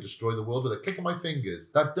powerful, I could destroy the world with a click of my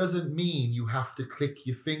fingers. That doesn't mean you have to click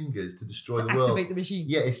your fingers to destroy the world. Activate the machine.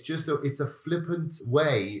 Yeah, it's a flippant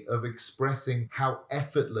way of expressing how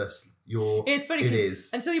effortless It's funny it because is.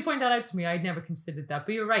 until you point that out to me, I'd never considered that.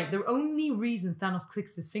 But you're right. The only reason Thanos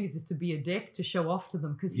clicks his fingers is to be a dick, to show off to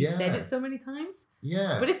them because he said it so many times.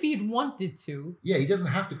 Yeah. But if he'd wanted to, yeah, he doesn't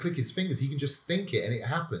have to click his fingers. He can just think it and it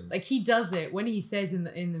happens. like he does it when he says in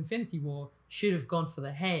Infinity War, should have gone for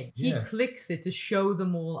the head. He clicks it to show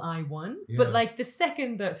them all I won. Yeah. But like the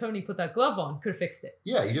second that Tony put that glove on, could have fixed it.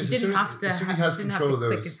 Yeah, he just didn't have to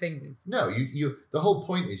click his fingers. No, you. The whole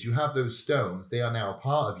point is you have those stones. They are now a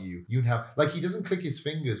part of you. You have he doesn't click his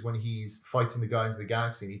fingers when he's fighting the Guardians of the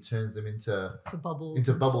Galaxy and he turns them into bubbles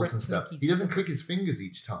and stuff. He doesn't click his fingers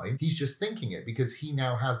each time. He's just thinking it because he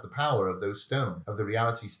now has the power of those stone, of the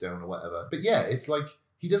reality stone or whatever. But yeah, it's like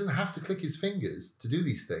he doesn't have to click his fingers to do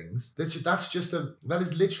these things. That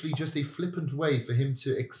is literally just a flippant way for him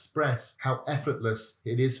to express how effortless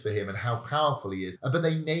it is for him and how powerful he is. But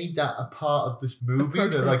they made that a part of this movie.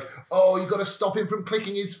 They're like, oh, you got to stop him from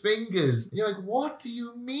clicking his fingers. And you're like, what do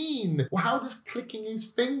you mean? Well, how does clicking his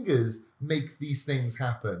fingers make these things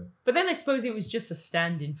happen? But then I suppose it was just a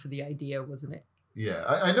stand-in for the idea, wasn't it? Yeah,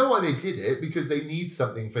 I know why they did it, because they need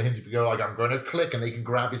something for him to go like, I'm going to click, and they can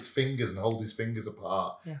grab his fingers and hold his fingers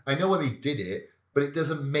apart. Yeah. I know why they did it, but it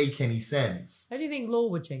doesn't make any sense. How do you think law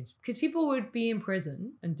would change? Because people would be in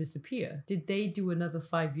prison and disappear. Did they do another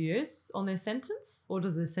 5 years on their sentence? Or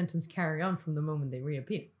does their sentence carry on from the moment they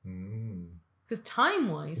reappear? Because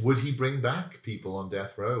time-wise... Would he bring back people on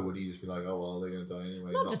death row? Would he just be like, oh, well, they're going to die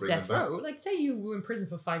anyway? Not just death row. Like, say you were in prison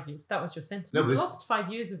for 5 years. That was your sentence. No, you lost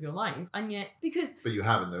 5 years of your life, and yet... because... But you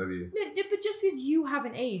haven't, though, have you? No, but just because you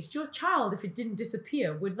haven't aged, your child, if it didn't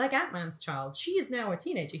disappear, would... Like Ant-Man's child, she is now a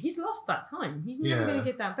teenager. He's lost that time. He's never going to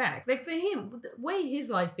get that back. Like, for him, the way his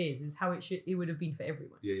life is how it would have been for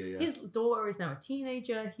everyone. Yeah. His daughter is now a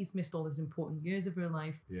teenager. He's missed all his important years of her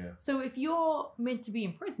life. Yeah. So if you're meant to be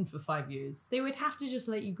in prison for 5 years, they would have to just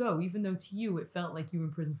let you go, even though to you it felt like you were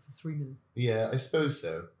in prison for 3 minutes. Yeah, I suppose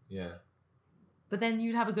so. Yeah. But then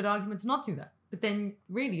you'd have a good argument to not do that. But then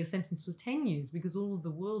really your sentence was 10 years because all of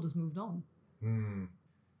the world has moved on.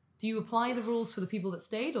 Do you apply the rules for the people that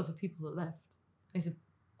stayed or the people that left? I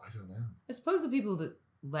don't know. I suppose the people that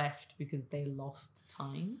left because they lost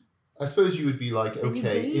time. I suppose you would be like,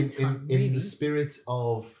 okay, in the spirit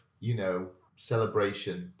of,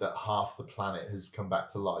 celebration that half the planet has come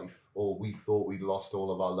back to life, or we thought we'd lost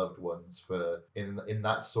all of our loved ones, in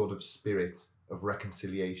that sort of spirit of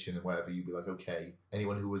reconciliation and whatever, you'd be like, okay,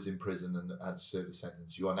 anyone who was in prison and had served a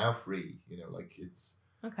sentence, you are now free. It's...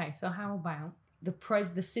 Okay, so how about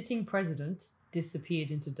the sitting president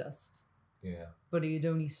disappeared into dust? Yeah. But he had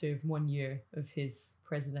only served 1 year of his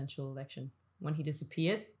presidential election. When he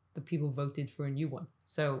disappeared, the people voted for a new one.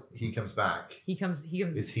 So he comes back. He comes.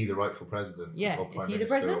 Is he the rightful president? Yeah. Or is he the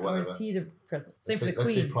president or is he the president? Same for the Queen.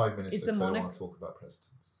 Let's say prime minister. Is the monarch? I don't want to talk about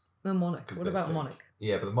presidents. The monarch. What about monarch?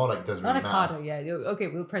 Yeah, but the monarch doesn't really matter. Monarch's harder. Yeah. Okay.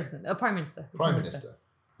 Well, president. Prime minister. Prime minister.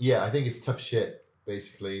 Yeah, I think it's tough shit.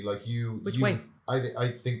 Basically, like you. Which way? I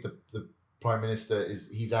think the prime minister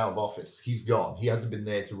he's out of office. He's gone. He hasn't been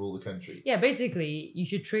there to rule the country. Yeah, basically, you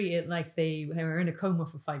should treat it like they were in a coma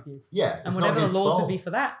for 5 years. Yeah, and whatever the laws would be for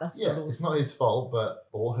that, that's the laws. It's not his fault,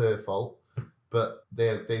 or her fault. but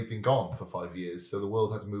they've been gone for 5 years, so the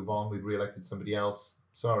world had to move on. We've re-elected somebody else.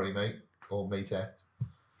 Sorry, mate, or matette.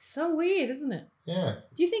 So weird, isn't it? Yeah.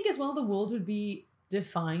 Do you think as well the world would be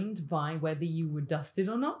defined by whether you were dusted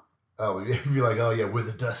or not? Oh, you'd be like, oh yeah, we're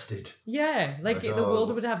the dusted. Yeah, like Like, the world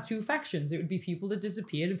oh. would have two factions. It would be people that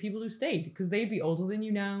disappeared and people who stayed because they'd be older than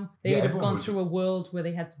you now. They Yeah, would have everyone gone would- through a world where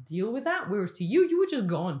they had to deal with that. Whereas to you, you were just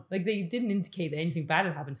gone. Like they didn't indicate that anything bad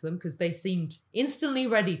had happened to them because they seemed instantly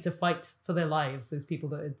ready to fight for their lives. Those people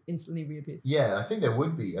that had instantly reappeared. Yeah, I think there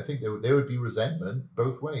would be. I think there would be resentment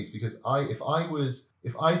both ways because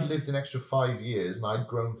if I'd lived an extra 5 years and I'd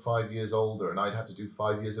grown 5 years older and I'd had to do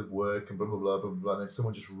 5 years of work and blah blah blah blah blah, and then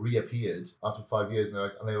someone just reappeared after 5 years and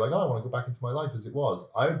they're like, oh, I want to go back into my life as it was.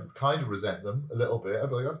 I would kind of resent them a little bit. I'd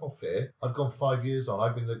be like, that's not fair. I've gone 5 years on.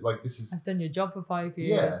 I've been like, this is I've done your job for 5 years.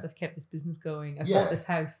 Yeah. I've kept this business going. I've Yeah. bought this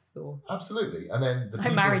house. Or absolutely. And then the I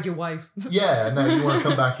people, married your wife. Yeah, and now you want to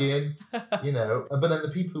come back in, you know. But then the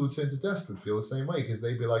people who turn to dust would feel the same way because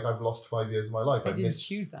they'd be like, I've lost 5 years of my life. I didn't missed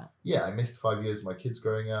choose that. Yeah, I missed 5 years of my kids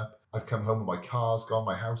growing up. I've come home and my car's gone,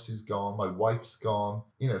 my house is gone, my wife's gone.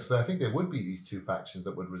 You know, so I think there would be these two factions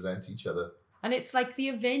that would resent each other. And it's like the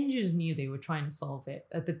Avengers knew they were trying to solve it,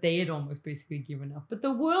 but they had almost basically given up. But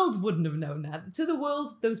the world wouldn't have known that. To the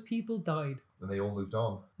world, those people died. And they all moved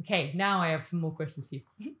on. Okay, now I have some more questions for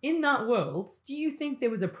you. In that world, do you think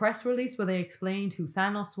there was a press release where they explained who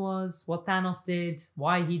Thanos was, what Thanos did,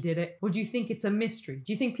 why he did it? Or do you think it's a mystery?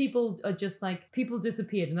 Do you think people are just like, people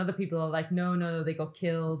disappeared and other people are like, no, they got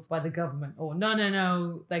killed by the government? Or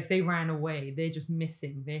no, like they ran away. They're just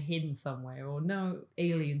missing. They're hidden somewhere. Or no,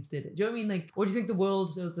 aliens did it. Do you know what I mean? Like, or do you think the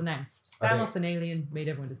world was announced? I think- Thanos and alien made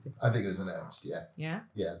everyone disappear. I think it was announced, yeah. Yeah?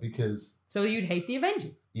 Yeah, because, So you'd hate the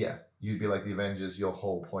Avengers. yeah, you'd be like the Avengers, your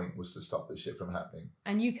whole point was to stop this shit from happening.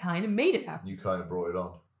 And you kind of made it happen. You kind of brought it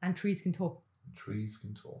on. And trees can talk. Trees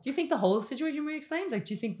can talk. Do you think the whole situation we explained? Like,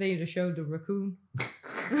 do you think they'd have showed a raccoon?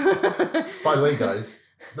 By the way, guys,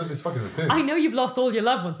 look, this fucking raccoon. I know you've lost all your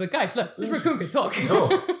loved ones, but guys, look, this raccoon can talk.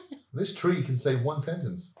 Talk. This tree can say one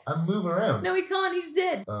sentence and move around. No, he can't. He's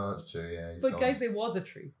dead. Oh, that's true, yeah. he's But gone. guys, there was a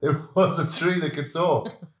tree. There was a tree that could talk.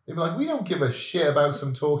 They'd be like, we don't give a shit about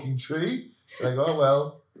some talking tree. Like, oh,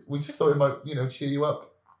 well, we just thought it might, cheer you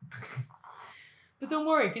up. But don't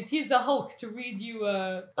worry, because he's the Hulk to read you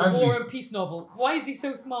a And to War be- and Peace novel. Why is he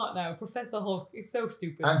so smart now? Professor Hulk is so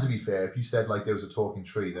stupid. And to be fair, if you said, like, there was a talking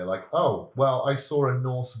tree, they're like, oh, well, I saw a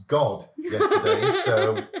Norse god yesterday,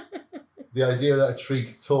 so the idea that a tree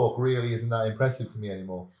could talk really isn't that impressive to me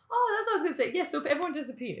anymore. Oh, that's what I was going to say. Yes, so if everyone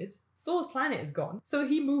disappeared, Thor's planet is gone. So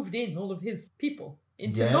he moved in all of his people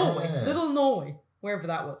into Yeah. Norway. Little Norway. Wherever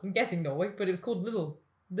that was. I'm guessing Norway, but it was called Little...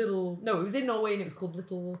 No, it was in Norway and it was called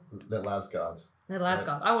Little Asgard.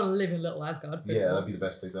 Asgard. I want to live in Little Asgard. First Yeah, of all. that'd be the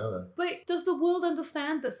best place ever. But does the world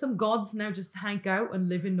understand that some gods now just hang out and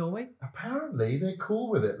live in Norway? Apparently, they're cool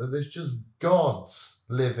with it, that there's just gods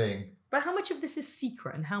living. But how much of this is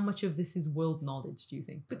secret and how much of this is world knowledge, do you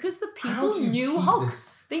think? Because the How people do you knew keep Hulk. this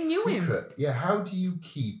They knew him. secret? Yeah, how do you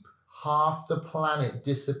keep half the planet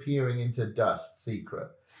disappearing into dust secret?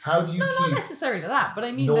 How do you No, not keep necessarily that, but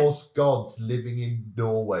I mean... that- Norse gods living in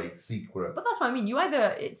Norway secret? But that's what I mean.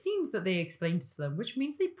 It seems that they explained it to them, which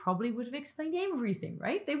means they probably would have explained everything,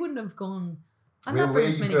 right? They wouldn't have gone... And that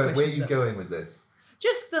brings many where are questions you up. going with this?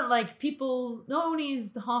 Just that, like, people, not only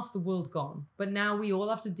is half the world gone, but now we all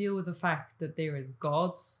have to deal with the fact that there is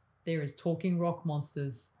gods, there is talking rock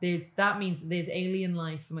monsters, that means there's alien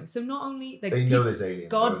life. I'm like, so not only... like They know there's aliens.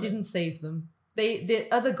 God don't they? didn't save them. The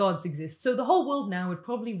other gods exist. So the whole world now would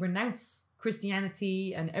probably renounce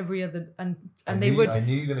Christianity and every other... And I they knew- would... I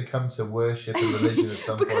knew you were going to come to worship and religion at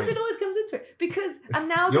some because point. it always comes into it. And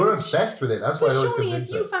now they You're would- obsessed with it. That's why But it always surely comes if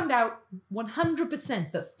into you it. found out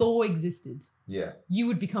 100% that Thor existed, Yeah. you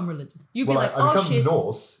would become religious. You'd Well, be like, I oh become shit.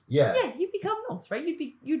 Norse. Yeah. Yeah, you'd become Norse, right?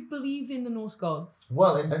 You'd believe in the Norse gods.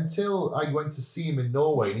 Well, until I went to see him in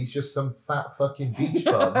Norway, and he's just some fat fucking beach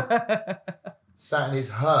bum sat in his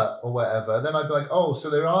hut or whatever. Then I'd be like, oh, so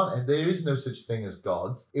there is no such thing as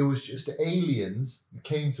gods. It was just aliens who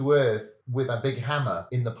came to Earth with a big hammer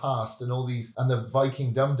in the past, and all these, and the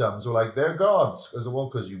Viking dum-dums were like, they're gods.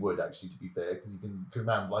 Because you would actually, to be fair, because you can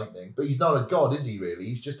command lightning. But he's not a god, is he really?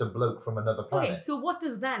 He's just a bloke from another planet. Okay, so what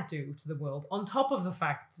does that do to the world on top of the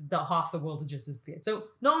fact that half the world has just disappeared? So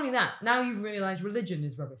not only that, now you've realised religion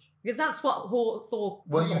is rubbish. Because that's what Thor...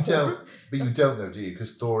 Well, you don't, but you don't know, do you?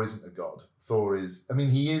 Because Thor isn't a god. Thor is,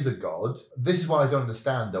 he is a god. This is what I don't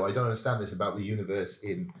understand, though. I don't understand this about the universe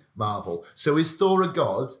in Marvel. So is Thor a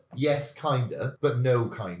god? Yes yes, kinda, but no,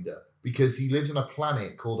 kinda. Because he lives on a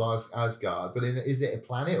planet called Asgard, but is it a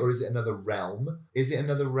planet or is it another realm? Is it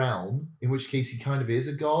another realm? In which case he kind of is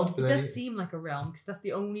a god. But It then does seem like a realm because that's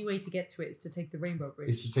the only way to get to it is to take the Rainbow Bridge.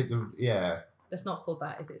 is to take the That's not called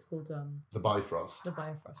that, is it? It's called the Bifrost. the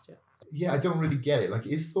Bifrost. Yeah. Yeah, I don't really get it. Like,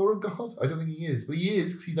 is Thor a god? I don't think he is, but he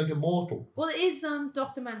is because he's like immortal. Well, it is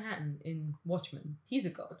Dr. Manhattan in Watchmen. He's a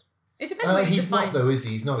god. It depends what you He's define. not though, is he?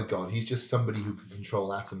 He's not a god. He's just somebody who can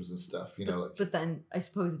control atoms and stuff. You know, like But then I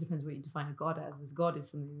suppose it depends what you define a god as. If God is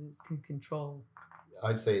something that can control.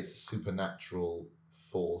 I'd say it's a supernatural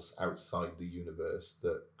force outside the universe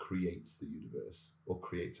that creates the universe or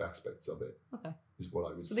creates aspects of it. Okay. Is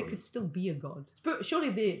what I would So say. they could still be a god. But surely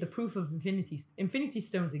the proof of Infinity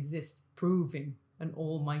Stones exist, proving an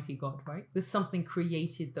almighty god, right? There's something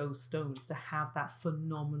created those stones to have that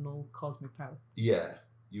phenomenal cosmic power. Yeah,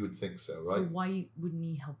 you would think so, right? So why wouldn't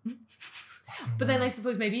he help? But then I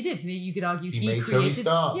suppose maybe he did. You could argue He made created. Tony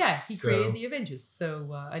Stark, Yeah, he so- created the Avengers.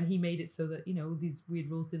 So and he made it so that these weird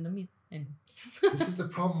rules didn't mean anything. This is the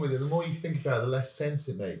problem with it. The more you think about it, the less sense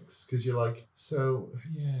it makes. Because you're like, so,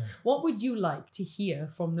 yeah. What would you like to hear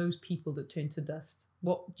from those people that turned to dust?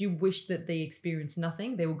 What do you wish that they experienced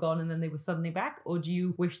nothing? They were gone and then they were suddenly back, or do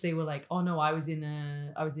you wish they were like, oh no, I was in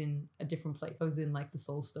a different place. I was in like the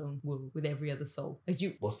Soul Stone world with every other soul. Like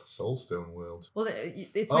you. What's the Soul Stone world? Well,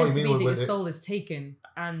 it's Oh, meant you to mean be that where your they- soul is taken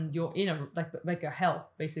and you're in a like a hell,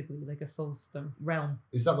 basically, like a Soul Stone realm.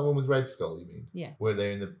 Is that the one with Red Skull, you mean? Yeah. Where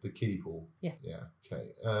they're in the kiddie pool? Yeah. Yeah, okay.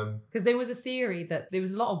 Because there was a theory that there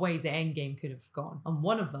was a lot of ways the Endgame could have gone. And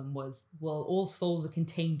one of them was, well, all souls are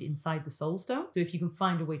contained inside the Soul Stone. So if you can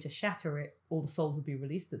find a way to shatter it, all the souls will be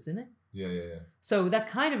released that's in it. Yeah. So that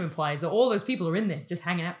kind of implies that all those people are in there, just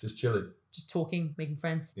hanging out, Just chilling. just talking, making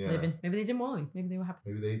friends, Yeah. living. Maybe they didn't want to leave. Maybe they were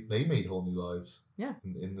happy. Maybe they made whole new lives. Yeah.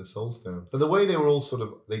 In the Soul Stone. But the way they were all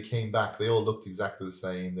they came back, they all looked exactly the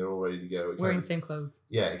same. They're all ready to go. Wearing the same clothes.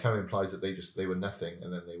 Yeah, it kind of implies that they were nothing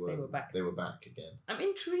and then they were back. They were back again. I'm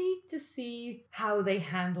intrigued to see how they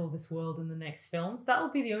handle this world in the next films. That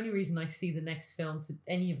will be the only reason I see the next film to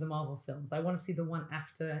any of the Marvel films. I want to see the one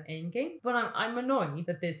after Endgame. But I'm annoyed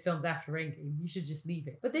that there's films after Endgame. You should just leave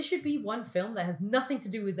it. But there should be one film that has nothing to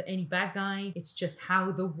do with any bad guy. It's just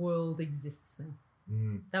how the world exists now.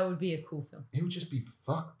 That would be a cool film. It would just be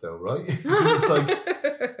fucked though, right? It's like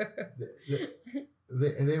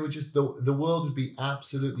they would just the world would be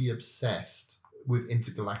absolutely obsessed with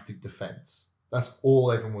intergalactic defense. That's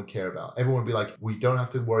all everyone would care about. Everyone would be like, we don't have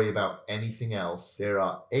to worry about anything else. There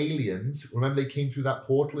are aliens. Remember they came through that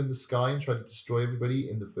portal in the sky and tried to destroy everybody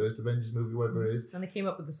in the first Avengers movie, whatever it is? And they came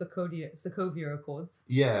up with the Sokovia Accords.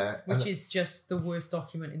 Yeah. Which is just the worst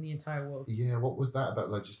document in the entire world. Yeah, what was that about?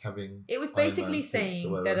 Like just having... It was Iron Man basically suits or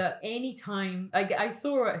saying whatever. that at any time... I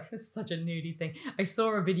saw... This is such a nerdy thing. I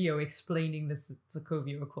saw a video explaining the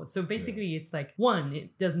Sokovia Accords. So basically it's like, one,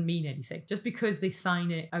 it doesn't mean anything. Just because they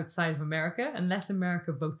sign it outside of America, unless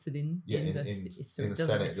America votes it in the Senate,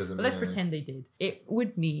 Senate, it doesn't but mean let's pretend they did. It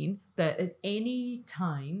would mean that at any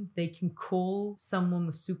time they can call someone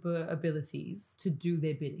with super abilities to do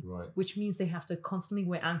their bidding. Right. Which means they have to constantly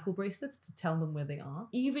wear ankle bracelets to tell them where they are.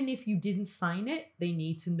 Even if you didn't sign it, they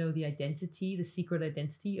need to know the identity, the secret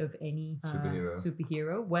identity of any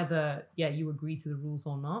superhero, whether you agree to the rules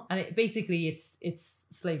or not. And it's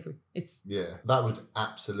slavery. Yeah, that would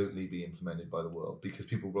absolutely be implemented by the world because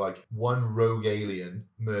people were like, one rogue alien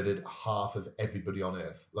murdered half of everybody on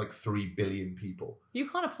Earth, like 3 billion people. You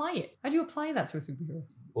can't apply it. How do you apply that to a superhero?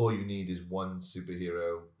 All you need is one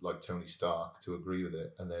superhero like Tony Stark to agree with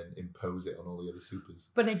it and then impose it on all the other supers.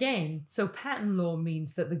 But again, so patent law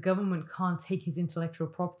means that the government can't take his intellectual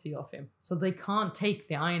property off him. So they can't take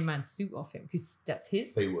the Iron Man suit off him because that's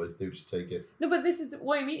his. They would just take it. No, but this is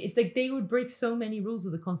what I mean. It's like they would break so many rules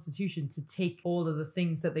of the Constitution to take all of the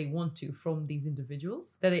things that they want to from these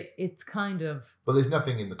individuals that it's kind of... But there's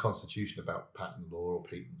nothing in the Constitution about patent law or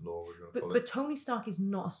patent law. But Tony Stark is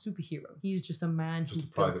not a superhero. He's just a man who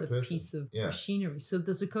built a piece of machinery. So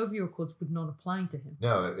the Sokovia Accords would not apply to him.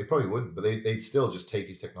 No, it probably wouldn't, but they'd still just take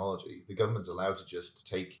his technology. The government's allowed to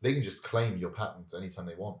just they can just claim your patent anytime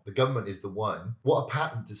they want. The government is the one. What a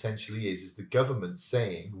patent essentially is the government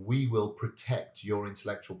saying, we will protect your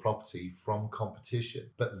intellectual property from competition,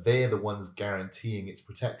 but they're the ones guaranteeing its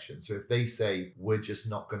protection. So if they say, we're just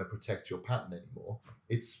not going to protect your patent anymore,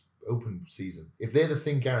 it's open season. If they're the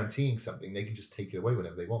thing guaranteeing something, they can just take it away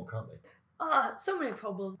whenever they want, can't they? So many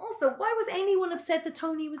problems. Also, why was anyone upset that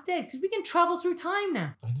Tony was dead? Because we can travel through time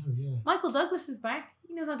now. I know, yeah. Michael Douglas is back.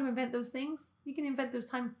 He knows how to invent those things. You can invent those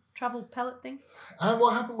time travel pellet things. And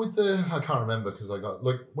what happened with I can't remember because I got,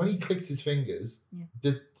 when he clicked his fingers,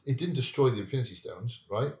 it didn't destroy the Infinity Stones,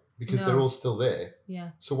 right? because No. they're all still there.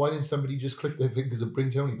 Yeah, So why didn't somebody just click their fingers and bring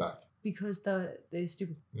Tony back? because they're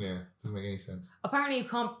stupid. Yeah, doesn't make any sense. Apparently, you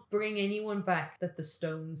can't bring anyone back that the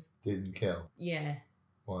stones. Didn't kill. Yeah,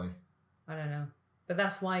 Why? I don't know, but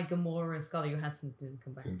that's why Gamora and Scarlett Johansson didn't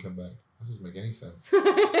come back. Didn't come back. That doesn't make any sense.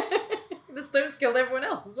 The stones killed everyone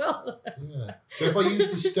else as well. Yeah. So if I use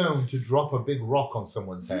the stone to drop a big rock on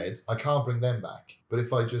someone's head, I can't bring them back. But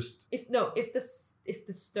if I just If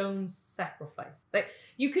the stones sacrifice, like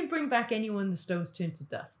you can bring back anyone the stones turn to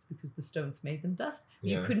dust because the stones made them dust. But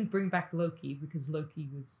Yeah. you couldn't bring back Loki because Loki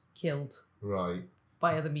was killed right,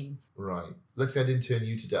 by other means. right. Let's say I didn't turn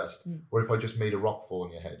you to dust, Mm. or if I just made a rock fall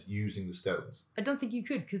on your head using the stones. I don't think you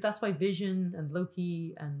could because that's why Vision and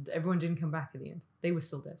Loki and everyone didn't come back at the end. They were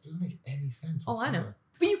still dead. It doesn't make any sense. Oh, I know. whatsoever.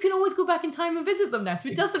 But you can always go back in time and visit them now, so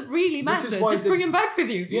it It's- doesn't really this is matter. why Just the- bring them back with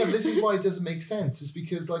you. Yeah, but this is why it doesn't make sense. It's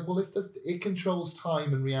because, like, well, if it controls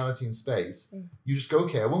time and reality and space, Mm. you just go,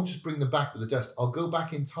 okay, I won't just bring them back with the dust. I'll go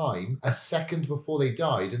back in time a second before they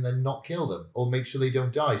died and then not kill them or make sure they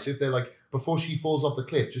don't die. So if they're like, before she falls off the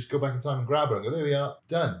cliff, just go back in time and grab her and go, there we are,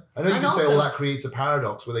 done. I know you And can say, also- oh, that creates a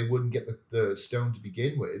paradox where they wouldn't get the stone to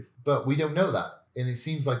begin with, but we don't know that. And it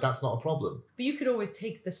seems like that's not a problem. But you could always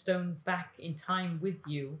take the stones back in time with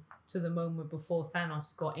you to the moment before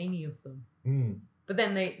Thanos got any of them. Mm. But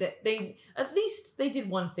then they at least they did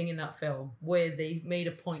one thing in that film where they made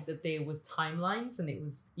a point that there was timelines and it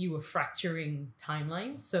was you were fracturing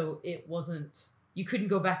timelines, so it wasn't you couldn't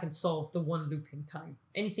go back and solve the one looping time.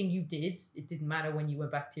 Anything you did, it didn't matter when you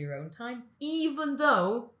went back to your own time, even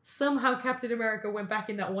though somehow Captain America went back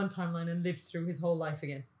in that one timeline and lived through his whole life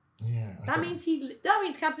again. Yeah. I That don't-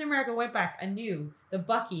 means Captain America went back and knew that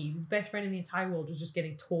Bucky, his best friend in the entire world, was just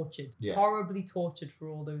getting tortured, Yeah. horribly tortured for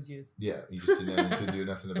all those years. Yeah, you just didn't know, didn't do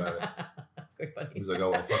nothing about it. That's quite funny. He was like,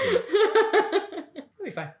 oh, well, fuck it. It'll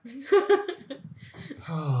be fine.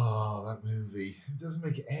 Oh, that movie. It doesn't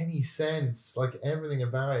make any sense. Like, everything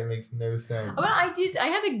about it makes no sense. Well, I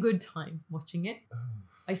had a good time watching it.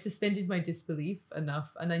 I suspended my disbelief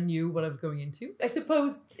enough and I knew what I was going into. I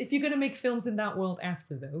suppose if you're going to make films in that world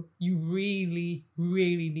after, though, you really,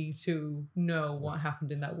 really need to know what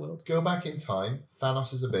happened in that world. Go back in time,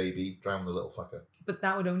 Thanos is a baby, drown the little fucker. But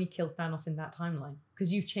that would only kill Thanos in that timeline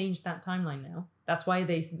because you've changed that timeline now. That's why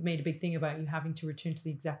they made a big thing about you having to return to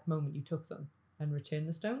the exact moment you took them and return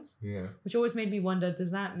the stones, Yeah. which always made me wonder,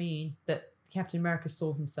 does that mean that Captain America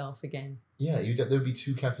saw himself again? Yeah, there would be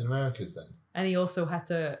two Captain Americas then. And he also had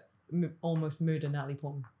to almost murder Natalie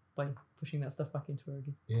Portman by pushing that stuff back into her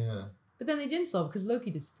again. Yeah. But then they didn't solve because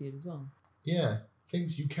Loki disappeared as well. Yeah.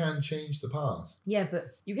 Things you can change the past. Yeah,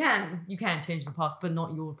 but you can change the past, but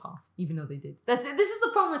not your past, even though they did. This is the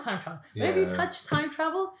problem with time travel. Whenever you Yeah. touch time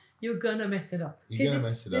travel, you're gonna mess it up. You're gonna 'Cause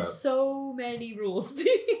mess it there's up. so many rules.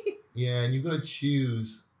 Yeah, and you've got to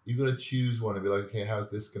choose. You've got to choose one and be like, okay, how's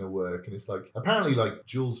this gonna work? And it's like, apparently, like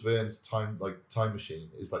Jules Verne's time machine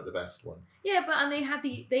is like the best one. Yeah, but and they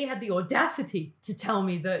had the audacity to tell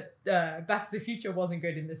me that Back to the Future wasn't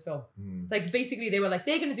good in this film. Mm. Like basically they were like,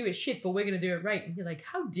 they're gonna do it shit, but we're gonna do it right. And you're like,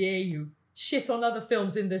 how dare you shit on other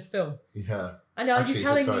films in this film? Yeah. And are Actually, you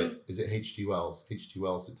telling sorry, is it H.G. Wells? H.G.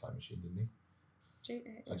 Wells did Time Machine, didn't he? me?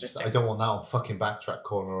 I don't want that on fucking backtrack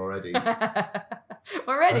corner already.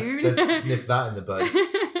 Already. Let's nip that in the bud.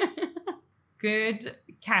 Good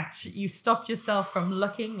catch. You stopped yourself from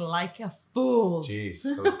looking like a fool. Jeez,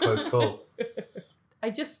 that was a close call.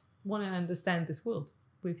 I just want to understand this world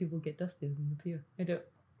where people get dusted and appear. I don't.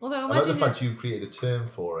 Although I like the imagine fact you've created a term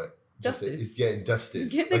for it. Dusted. It's getting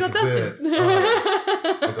dusted. Yeah, they Like got a verb. dusted.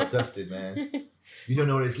 Oh, I got dusted, man. You don't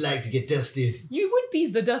know what it's like to get dusted. You would be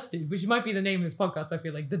the Dusted, which might be the name of this podcast. I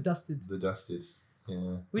feel like the Dusted. The dusted.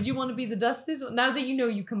 Yeah. Would you want to be the Dusted now that you know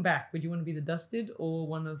you come back? Would you want to be the Dusted or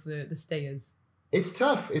one of the stayers? It's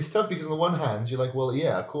tough. It's tough because on the one hand, you're like, well,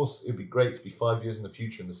 yeah, of course, it'd be great to be 5 years in the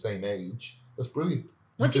future in the same age. That's brilliant.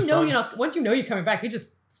 Once you just know time- you're not, once you know you're coming back, you're just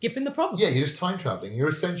skipping the problem. Yeah, you're just time traveling. You're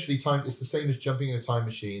essentially time. It's the same as jumping in a time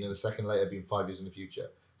machine and a second later being 5 years in the future.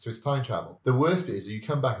 So it's time travel. The worst bit is that you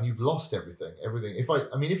come back and you've lost everything. Everything.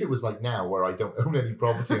 If it was like now where I don't own any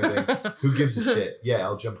property or anything, who gives a shit? Yeah,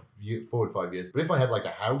 I'll jump forward 5 years. But if I had like a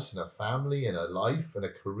house and a family and a life and a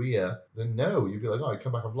career, then no, you'd be like, oh, I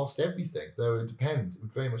come back, I've lost everything. So it depends. It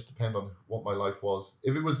would very much depend on what my life was.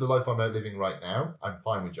 If it was the life I'm out living right now, I'm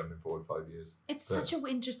fine with jumping forward 5 years. It's But- such an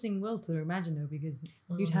interesting world to imagine though, because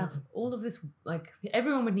I you'd don't have know. all of this, like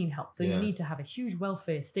everyone would need help. So you Yeah. need to have a huge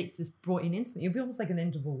welfare state just brought in instantly. It'd be almost like an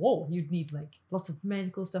end of a war. You'd need like lots of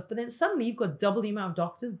medical stuff, but then suddenly you've got double the amount of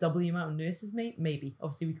doctors, double the amount of nurses, maybe.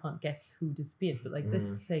 Obviously we can't guess who disappeared, but like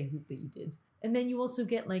let's say who that you did. And then you also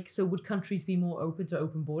get like, so would countries be more open to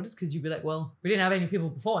open borders? Because you'd be like, well, we didn't have any people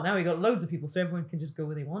before. Now we got loads of people, so everyone can just go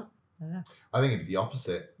where they want. I don't know. I think it'd be the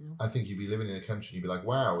opposite. Yeah. I think you'd be living in a country and you'd be like,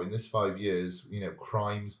 wow, in this 5 years,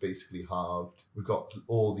 crime's basically halved. We've got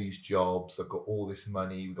all these jobs. I've got all this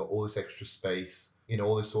money. We've got all this extra space.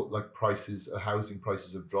 All this sort of like housing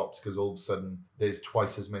prices have dropped because all of a sudden there's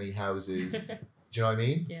twice as many houses. Do you know what I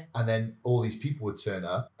mean? Yeah. And then all these people would turn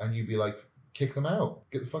up and you'd be like, kick them out.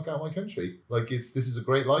 Get the fuck out of my country. Like this is a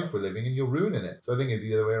great life we're living and you're ruining it. So I think it'd be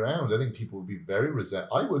the other way around. I think people would be very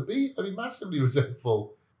resentful. I'd be massively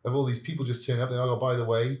resentful of all these people just turning up and oh, by the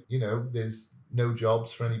way, there's no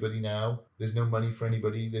jobs for anybody now. There's no money for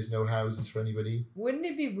anybody. There's no houses for anybody. Wouldn't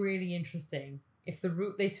it be really interesting if the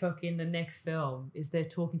route they took in the next film is they're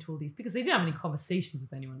talking to all these, because they didn't have any conversations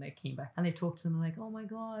with anyone that came back, and they talk to them like, oh my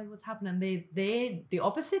God, what's happening? And they the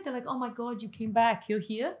opposite, they're like, oh my God, you came back, you're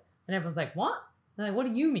here. And everyone's like, what? They're like, what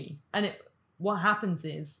do you mean? And what happens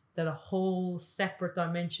is that a whole separate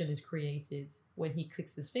dimension is created when he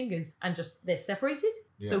clicks his fingers and just they're separated.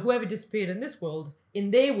 Yeah. So whoever disappeared in this world, in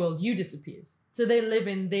their world, you disappeared. So they live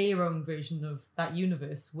in their own version of that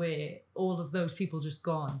universe where all of those people just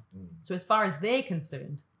gone. Mm. So as far as they're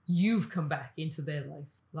concerned, you've come back into their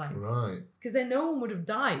lives. Right. Because then no one would have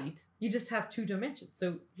died. You just have two dimensions.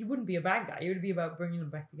 So he wouldn't be a bad guy. It would be about bringing them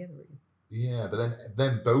back together again. Yeah, but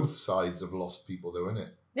then both sides have lost people though, innit?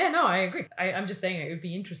 Yeah, no, I agree. I'm just saying it would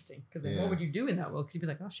be interesting because then what would you do in that world? Because you'd be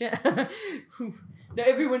like, oh shit. No,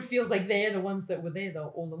 everyone feels like they're the ones that were there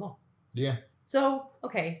though all along. Yeah. So,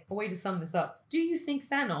 okay, a way to sum this up. Do you think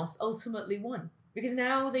Thanos ultimately won? Because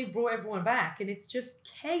now they've brought everyone back and it's just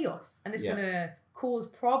chaos and it's going to cause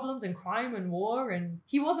problems and crime and war, and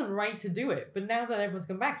he wasn't right to do it. But now that everyone's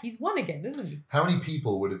come back, he's won again, isn't he? How many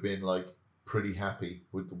people would have been like pretty happy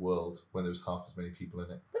with the world when there was half as many people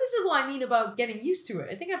in it? But this is what I mean about getting used to it.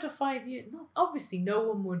 I think after 5 years, obviously no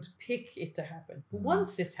one would pick it to happen. But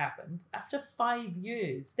once it's happened, after 5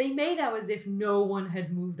 years, they made out as if no one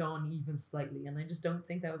had moved on even slightly. And I just don't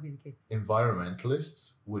think that would be the case.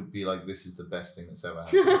 Environmentalists would be like, this is the best thing that's ever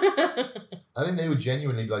happened. I think they would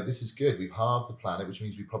genuinely be like, this is good. We've halved the planet, which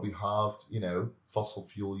means we probably halved, fossil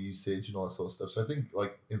fuel usage and all that sort of stuff. So I think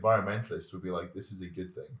like environmentalists would be like, this is a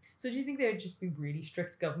good thing. So do you think there would just be really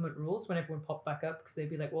strict government rules when everyone popped back up? Because they'd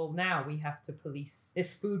be like, well, now we have to police.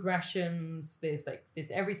 There's food rations. There's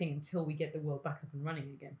everything until we get the world back up and running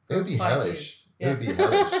again. It would be hellish. Yeah. It would be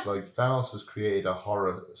hellish. Like Thanos has created a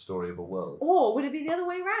horror story of a world. Or would it be the other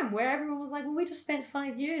way around, where everyone was like, well, we just spent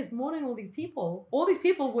 5 years mourning all these people. All these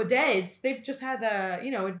people were dead. They've just had a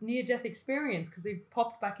near-death experience because they've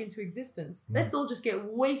popped back into existence. Let's all just get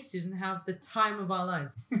wasted and have the time of our lives.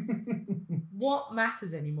 What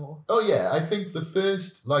matters anymore? Oh yeah, I think the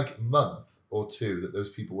first month or two that those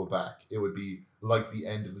people were back, it would be like the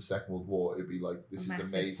end of the Second World War. It'd be like, this is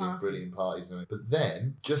amazing, party. Brilliant parties. But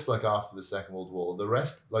then, just like after the Second World War, the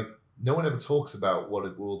rest, no one ever talks about what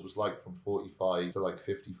a world was like from 45 to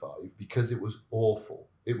 55 because it was awful.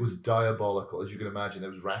 It was diabolical, as you can imagine. There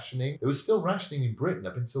was rationing. There was still rationing in Britain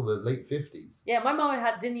up until the late 50s. Yeah, my mom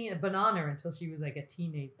didn't eat a banana until she was a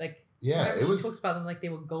teenage. Yeah, she talks about them like they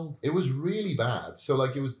were gold. It was really bad. So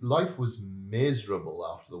life was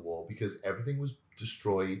miserable after the war because everything was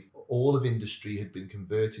destroyed. All of industry had been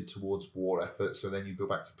converted towards war effort. So then you go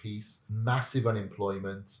back to peace. Massive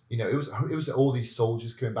unemployment. It was all these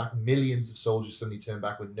soldiers coming back. Millions of soldiers suddenly turned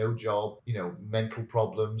back with no job. Mental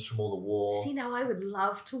problems from all the war. See, now I would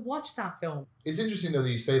love to watch that film. It's interesting though that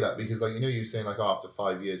you say that because you were saying after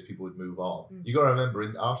 5 years people would move on. You got to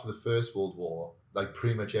remember after the First World War,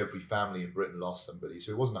 pretty much every family in Britain lost somebody.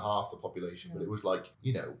 So it wasn't half the population, but it was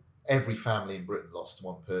every family in Britain lost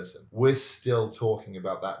one person. We're still talking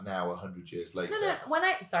about that now 100 years later. No. When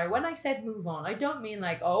I said move on, I don't mean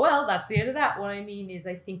oh well, that's the end of that. What I mean is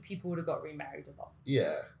I think people would have got remarried a lot.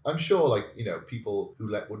 Yeah. I'm sure people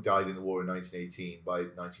who died in the war in 1918, by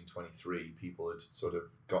 1923 people had sort of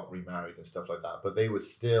got remarried and stuff like that. But they were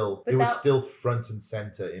still still front and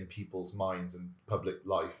center in people's minds and public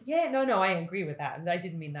life. Yeah, no, I agree with that. I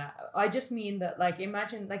didn't mean that. I just mean that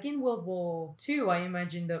imagine in World War II, I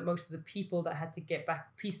imagine that most of the people that had to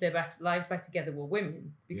piece their lives back together were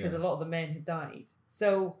women because a lot of the men had died.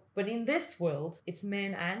 So, but in this world, it's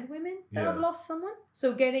men and women that have lost someone.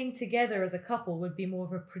 So getting together as a couple would be more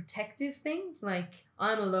of a protective thing.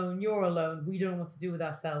 I'm alone, you're alone, we don't know what to do with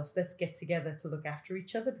ourselves. Let's get together to look after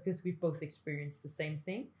each other because we've both experienced the same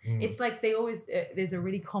thing. It's they always, there's a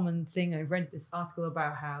really common thing. I read this article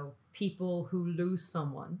about how people who lose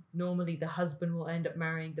someone, normally the husband will end up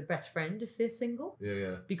marrying the best friend if they're single.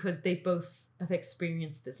 Yeah. Because they both have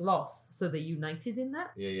experienced this loss. So they're united in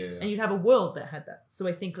that. Yeah. And you'd have a world that had that. So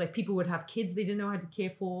I think like people would have kids they didn't know how to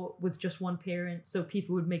care for with just one parent. So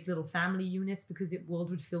people would make little family units because the world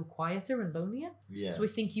would feel quieter and lonelier. Yeah. So I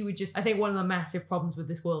think I think one of the massive problems with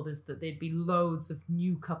this world is that there'd be loads of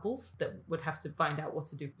new couples that would have to find out what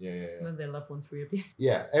to do when their loved ones reappeared.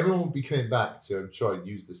 Yeah, everyone would be coming back to, I'm sure I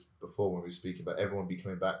used this before when we were speaking, but everyone would be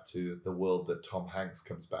coming back to the world that Tom Hanks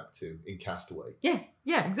comes back to in Castaway. Yes,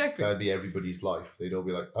 yeah, exactly. That'd be everybody's life. They'd all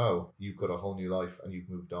be like, oh, you've got a whole new life and you've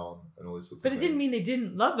moved on and all this sorts of But things. it didn't mean they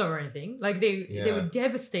didn't love them or anything. Like they were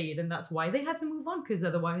devastated, and that's why they had to move on, because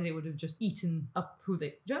otherwise they would have just eaten up who they...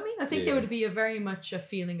 Do you know what I mean? I think there would be a very much a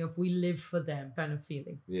feeling of we live for them kind of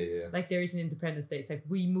feeling. Yeah. Like there is an Independence Day. It's like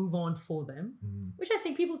we move on for them, which I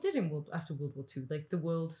think people did after World War II. Like the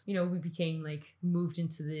world, you know, we became like moved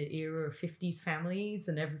into the era of 50s families,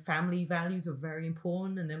 and every family values are very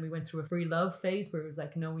important. And then we went through a free love phase where it was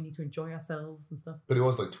like, no, we need to enjoy ourselves and stuff. But it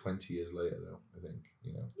was like 20 years later, though, I think,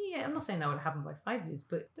 you know. Yeah, I'm not saying that would happen by 5 years,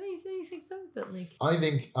 but don't you think so? That like... I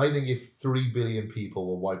think if 3 billion people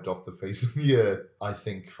were wiped off the face of the earth, I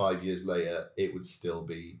think 5 years later, it would still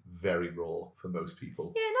be very raw for most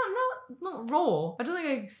people. Yeah, not raw. I don't think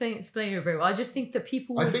I can explain it very well. I just think that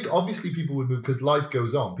people would... I think obviously people would move because life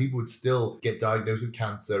goes on. People would still get diagnosed with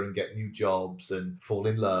cancer and get new jobs and fall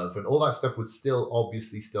in love, and all that stuff would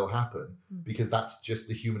obviously still happen because that's just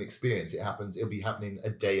the human experience. It'll be happening a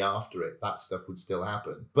day after it. That stuff would still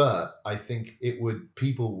happen. But I think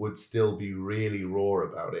people would still be really raw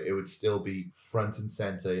about it. It would still be front and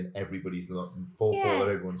center in everybody's forefront of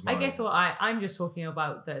everyone's minds. I guess I'm just talking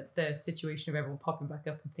about the situation of everyone popping back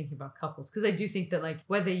up and thinking about couples, because I do think that like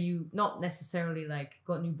whether you not necessarily like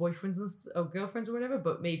got new boyfriends or girlfriends or whatever,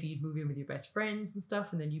 but maybe you'd move in with your best friends and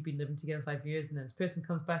stuff, and then you've been living together 5 years, and then this person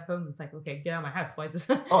comes back home and it's like, okay, get out of my house. Why is this?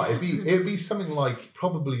 It'd be something like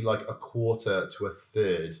probably like a quarter to a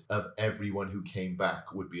third of everyone who came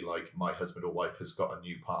back would be like, my husband or wife has got a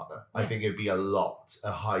new partner. Yeah. I think it'd be a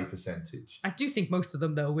high percentage. I do think most of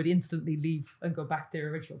them though would instantly leave and go back to their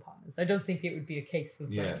original partners. I don't think it would be a case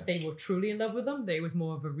of like they were truly in love with them. There was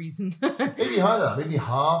more of a reason. Maybe higher, maybe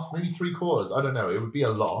half, maybe 3/4. I don't know. It would be a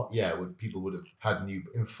lot. Yeah, people would have had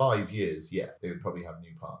in 5 years. Yeah, they would probably have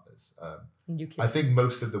new partners. I think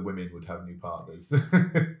most of the women would have new partners.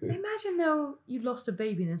 Imagine though you lost a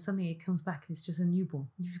baby and then suddenly it comes back and it's just a newborn.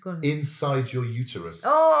 You've got inside your uterus.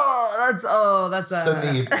 That's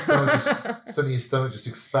suddenly your stomach just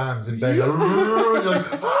expands in bed.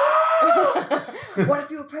 What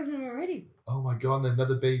if you were pregnant already? Oh my god, and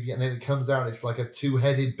another baby, and then it comes out and it's like a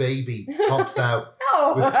 2-headed baby pops out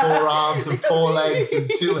No. with 4 arms and 4 legs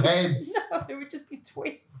and 2 heads. No, it would just be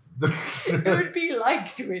twins. It would be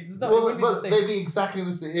like twins. Well, they'd be exactly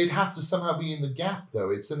the same. It'd have to somehow be in the gap,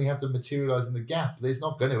 though. It'd suddenly have to materialise in the gap. It's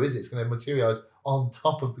not going to, is it? It's going to materialise on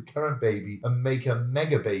top of the current baby and make a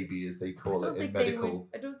mega baby, as they call it in medical.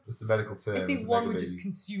 It's the medical term. I think one would just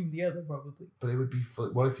consume the other, probably. But it would be.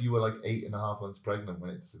 What if you were like 8.5 months pregnant when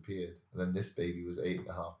it disappeared, and then this baby was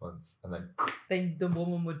 8.5 months, and then the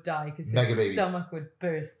woman would die because his stomach would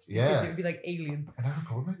burst. Because it would be like alien. And I would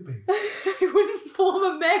call a mega baby. It wouldn't form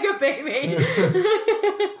a mega baby.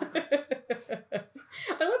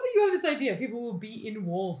 I love that you have this idea. People will be in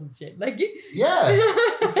walls and shit. Like, yeah,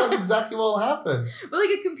 that's exactly what will happen. But like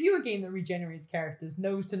a computer game that regenerates characters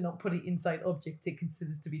knows to not put it inside objects it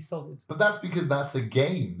considers to be solid. But that's because that's a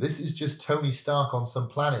game. This is just Tony Stark on some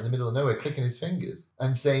planet in the middle of nowhere clicking his fingers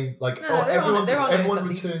and saying like, everyone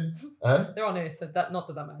return. They're on Earth. Not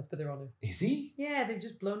that matters, but they're on Earth. Is he? Yeah, they've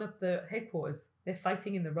just blown up the headquarters. They're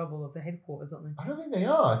fighting in the rubble of the headquarters, aren't they? I don't think they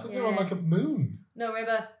are. I think they're on like a moon. No,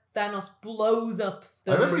 remember Thanos blows up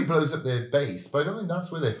I remember he blows up their base, but I don't think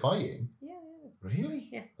that's where they're fighting. Yeah. Really?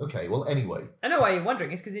 Yeah. Okay, well, anyway. I know why you're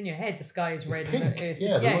wondering. It's because in your head the sky is red pink. and the Earth.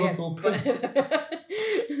 Yeah, the world's all pink.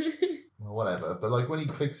 Well, whatever. But like when he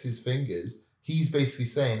clicks his fingers, he's basically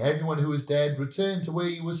saying, everyone who is dead, return to where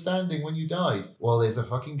you were standing when you died. Well, there's a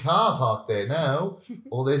fucking car parked there now.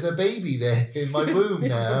 Or there's a baby there in my womb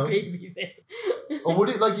now. There's a baby there. Or would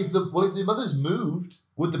it like if the mother's moved,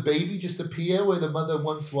 would the baby just appear where the mother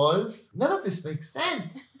once was? None of this makes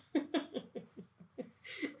sense. I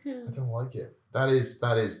don't like it. That is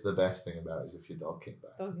the best thing about it, is if your dog came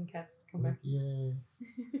back. Dogs and cats come back. Yeah.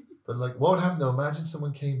 But like, what would happen though? Imagine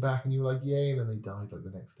someone came back and you were like, yay, and then they died like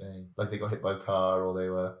the next day. Like they got hit by a car, or they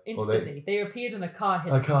were instantly. They appeared in a car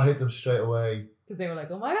hit. A car hit them straight away. Because they were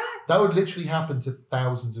like, oh my god. That would literally happen to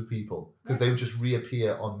thousands of people, because they would just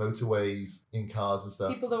reappear on motorways, in cars and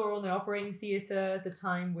stuff. People that were on the operating theatre at the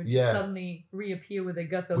time would just suddenly reappear with their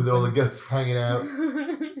guts open. With all the guts hanging out.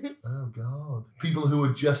 Oh god. People who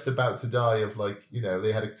were just about to die of like,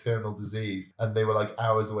 they had a terminal disease and they were like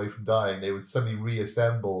hours away from dying, they would suddenly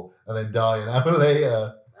reassemble and then die an hour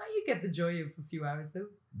later. get the joy of a few hours though.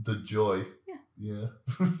 The joy. Yeah.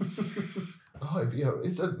 Oh, yeah.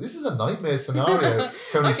 This is a nightmare scenario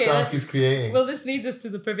Tony Stark is creating. Well, this leads us to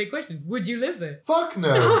the perfect question. Would you live there? Fuck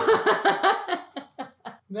no.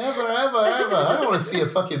 Never, ever, ever. I don't want to see a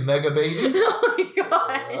fucking mega baby. Oh my god.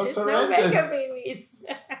 That's There's no horrendous. mega babies.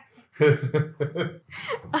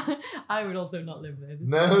 I would also not live there. This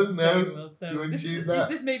No, sounds no. so well, You wouldn't choose that.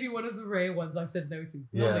 This may be one of the rare ones I've said no to.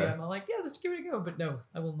 Yeah. Normally I'm like, yeah, let's give it a go, but no,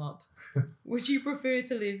 I will not. Would you prefer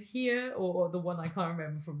to live here or the one I can't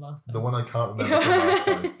remember from last time? The one I can't remember from last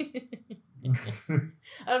time.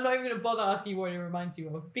 I'm not even going to bother asking you what it reminds you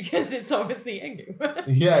of because it's obviously Endgame.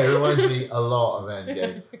 Yeah, it reminds me a lot of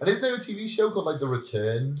Endgame. And isn't there a TV show called like The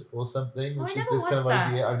Returned or something, Oh, which I is never this kind of watched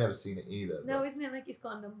that. idea? I've never seen it either. No, but isn't it like it's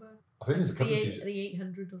got a number? I think there's a couple of the seasons.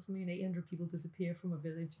 800 or something, and 800 people disappear from a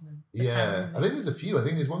village and then a Yeah, town. I think there's a few. I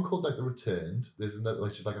think there's one called like The Returned. There's another,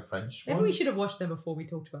 which is like a French Maybe one. we should have watched them before we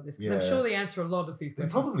talked about this because I'm Yeah. sure they answer a lot of these They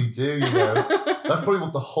questions. probably do, you know. That's probably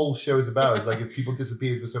what the whole show is about. Is like if people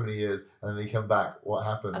disappeared for so many years and then they come back, what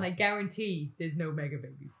happens? And I guarantee there's no mega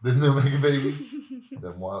babies. There's no mega babies.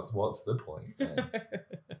 Then what's the point?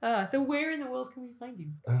 Then? So where in the world can we find you?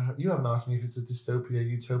 You haven't asked me if it's a dystopia,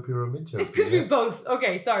 utopia, or midtopia. It's because we yet. both.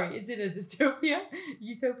 Okay, sorry. Is it a dystopia,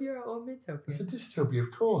 utopia, or It's midtopia? a dystopia,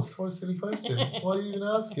 of course. What a silly question. Why are you even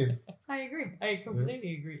asking? I agree. I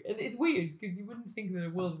completely agree. And it's weird because you wouldn't think that a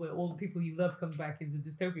world where all the people you love come back is a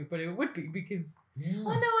dystopia, but it would be because. Yeah.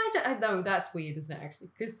 Oh no, I know that's weird, isn't it? Actually,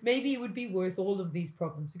 because maybe it would be worth all of these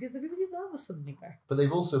problems because the people you love are suddenly back. But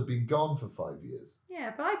they've also been gone for 5 years.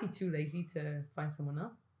 Yeah, but I'd be too lazy to find someone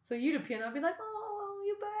else. So utopia, I'd be like, oh,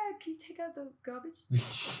 you're back. Can you take out the garbage?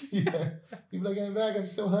 Yeah. You'd be like, I'm back. I'm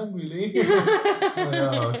so hungry, Lee.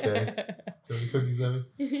 Oh, okay. Do you want cookies, Emmy?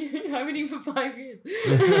 I haven't eaten for 5 years.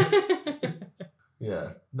 Yeah.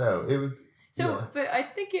 No, it would. So, yeah. but I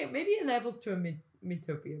think maybe it levels to a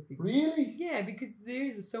midtopia. Because, Really? yeah, because there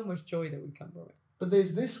is so much joy that would come from it. But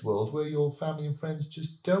there's this world where your family and friends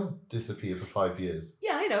just don't disappear for 5 years.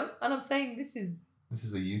 Yeah, I know, and I'm saying this is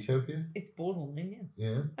a utopia? it's borderline. Yeah,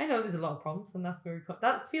 Yeah. I know there's a lot of problems, and that's very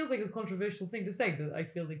that feels like a controversial thing to say. That I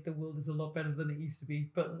feel like the world is a lot better than it used to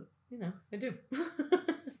be, but you know, I do.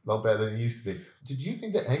 A lot better than it used to be. Did you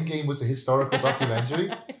think that Endgame was a historical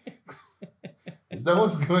documentary? Is that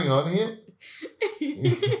what's going on here?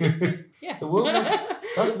 Yeah. The world,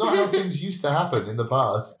 that's not how things used to happen in the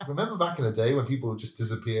past. Remember back in the day when people would just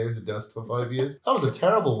disappear into dust for 5 years? That was a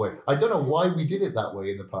terrible way. I don't know why we did it that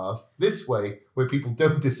way in the past. This way, where people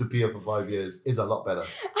don't disappear for 5 years, is a lot better.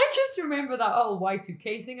 I just remember that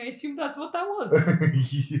Y2K thing. I assumed that's what that was.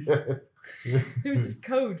 Yeah. It was just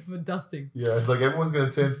code for dusting Yeah, it's like everyone's going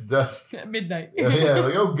to turn to dust. at midnight. Yeah,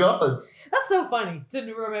 like, oh God. That's so funny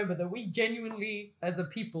to remember that we genuinely, as a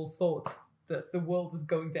people, thought that the world was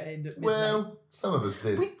going to end at midnight. Well, some of us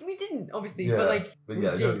did. we didn't, obviously, Yeah, but like but we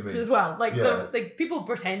yeah, I know what you did mean. as well. Like Yeah. like people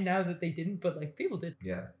pretend now that they didn't, but like people did.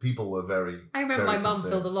 Yeah, people were very. I remember my very mum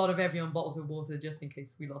concerned. filled a lot of Evian bottles with water just in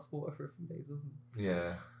case we lost water for a few days or something.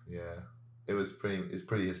 Yeah, yeah. It's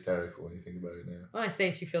pretty hysterical when you think about it now. When I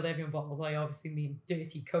say she filled Evian bottles, I obviously mean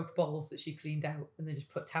dirty Coke bottles that she cleaned out and then just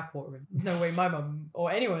put tap water in. There's no way my mum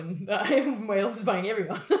or anyone that in Wales is buying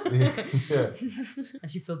Evian. Yeah.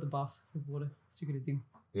 And she filled the bath with water. That's what you're gonna do.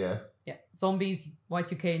 Yeah, Yeah. Zombies,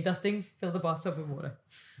 Y2K and dustings, fill the bathtub with water.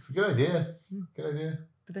 it's a good idea. It's a good idea.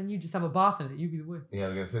 But then you just have a bath in it, you'd be the worst. Yeah,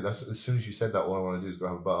 I'm gonna say that's as soon as you said that, all I want to do is go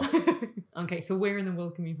have a bath. Okay, so where in the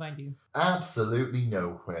world can we find you? Absolutely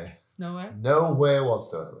nowhere. Nowhere? Nowhere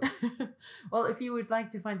whatsoever. Well, if you would like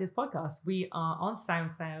to find this podcast, we are on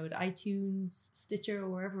SoundCloud, iTunes, Stitcher, or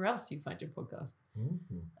wherever else you find your podcast.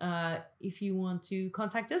 If you want to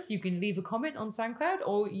contact us, you can leave a comment on SoundCloud,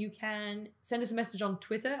 or you can send us a message on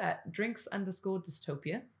Twitter at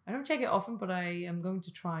drinks_dystopia. I don't check it often, but I am going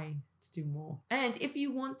to try to do more. And if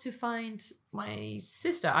you want to find my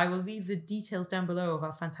sister, I will leave the details down below of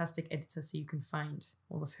our fantastic editor so you can find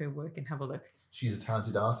all of her work and have a look. She's a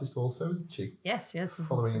talented artist also, isn't she? Yes, yes. some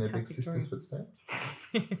Following in her big fantastic sister's drawings.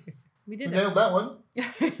 footsteps. We We did nailed that one.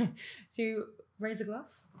 it. To raise a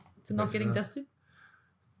glass to not Raise a getting glass. dusted.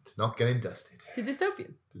 To not getting dusted. To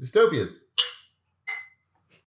dystopias. To dystopias.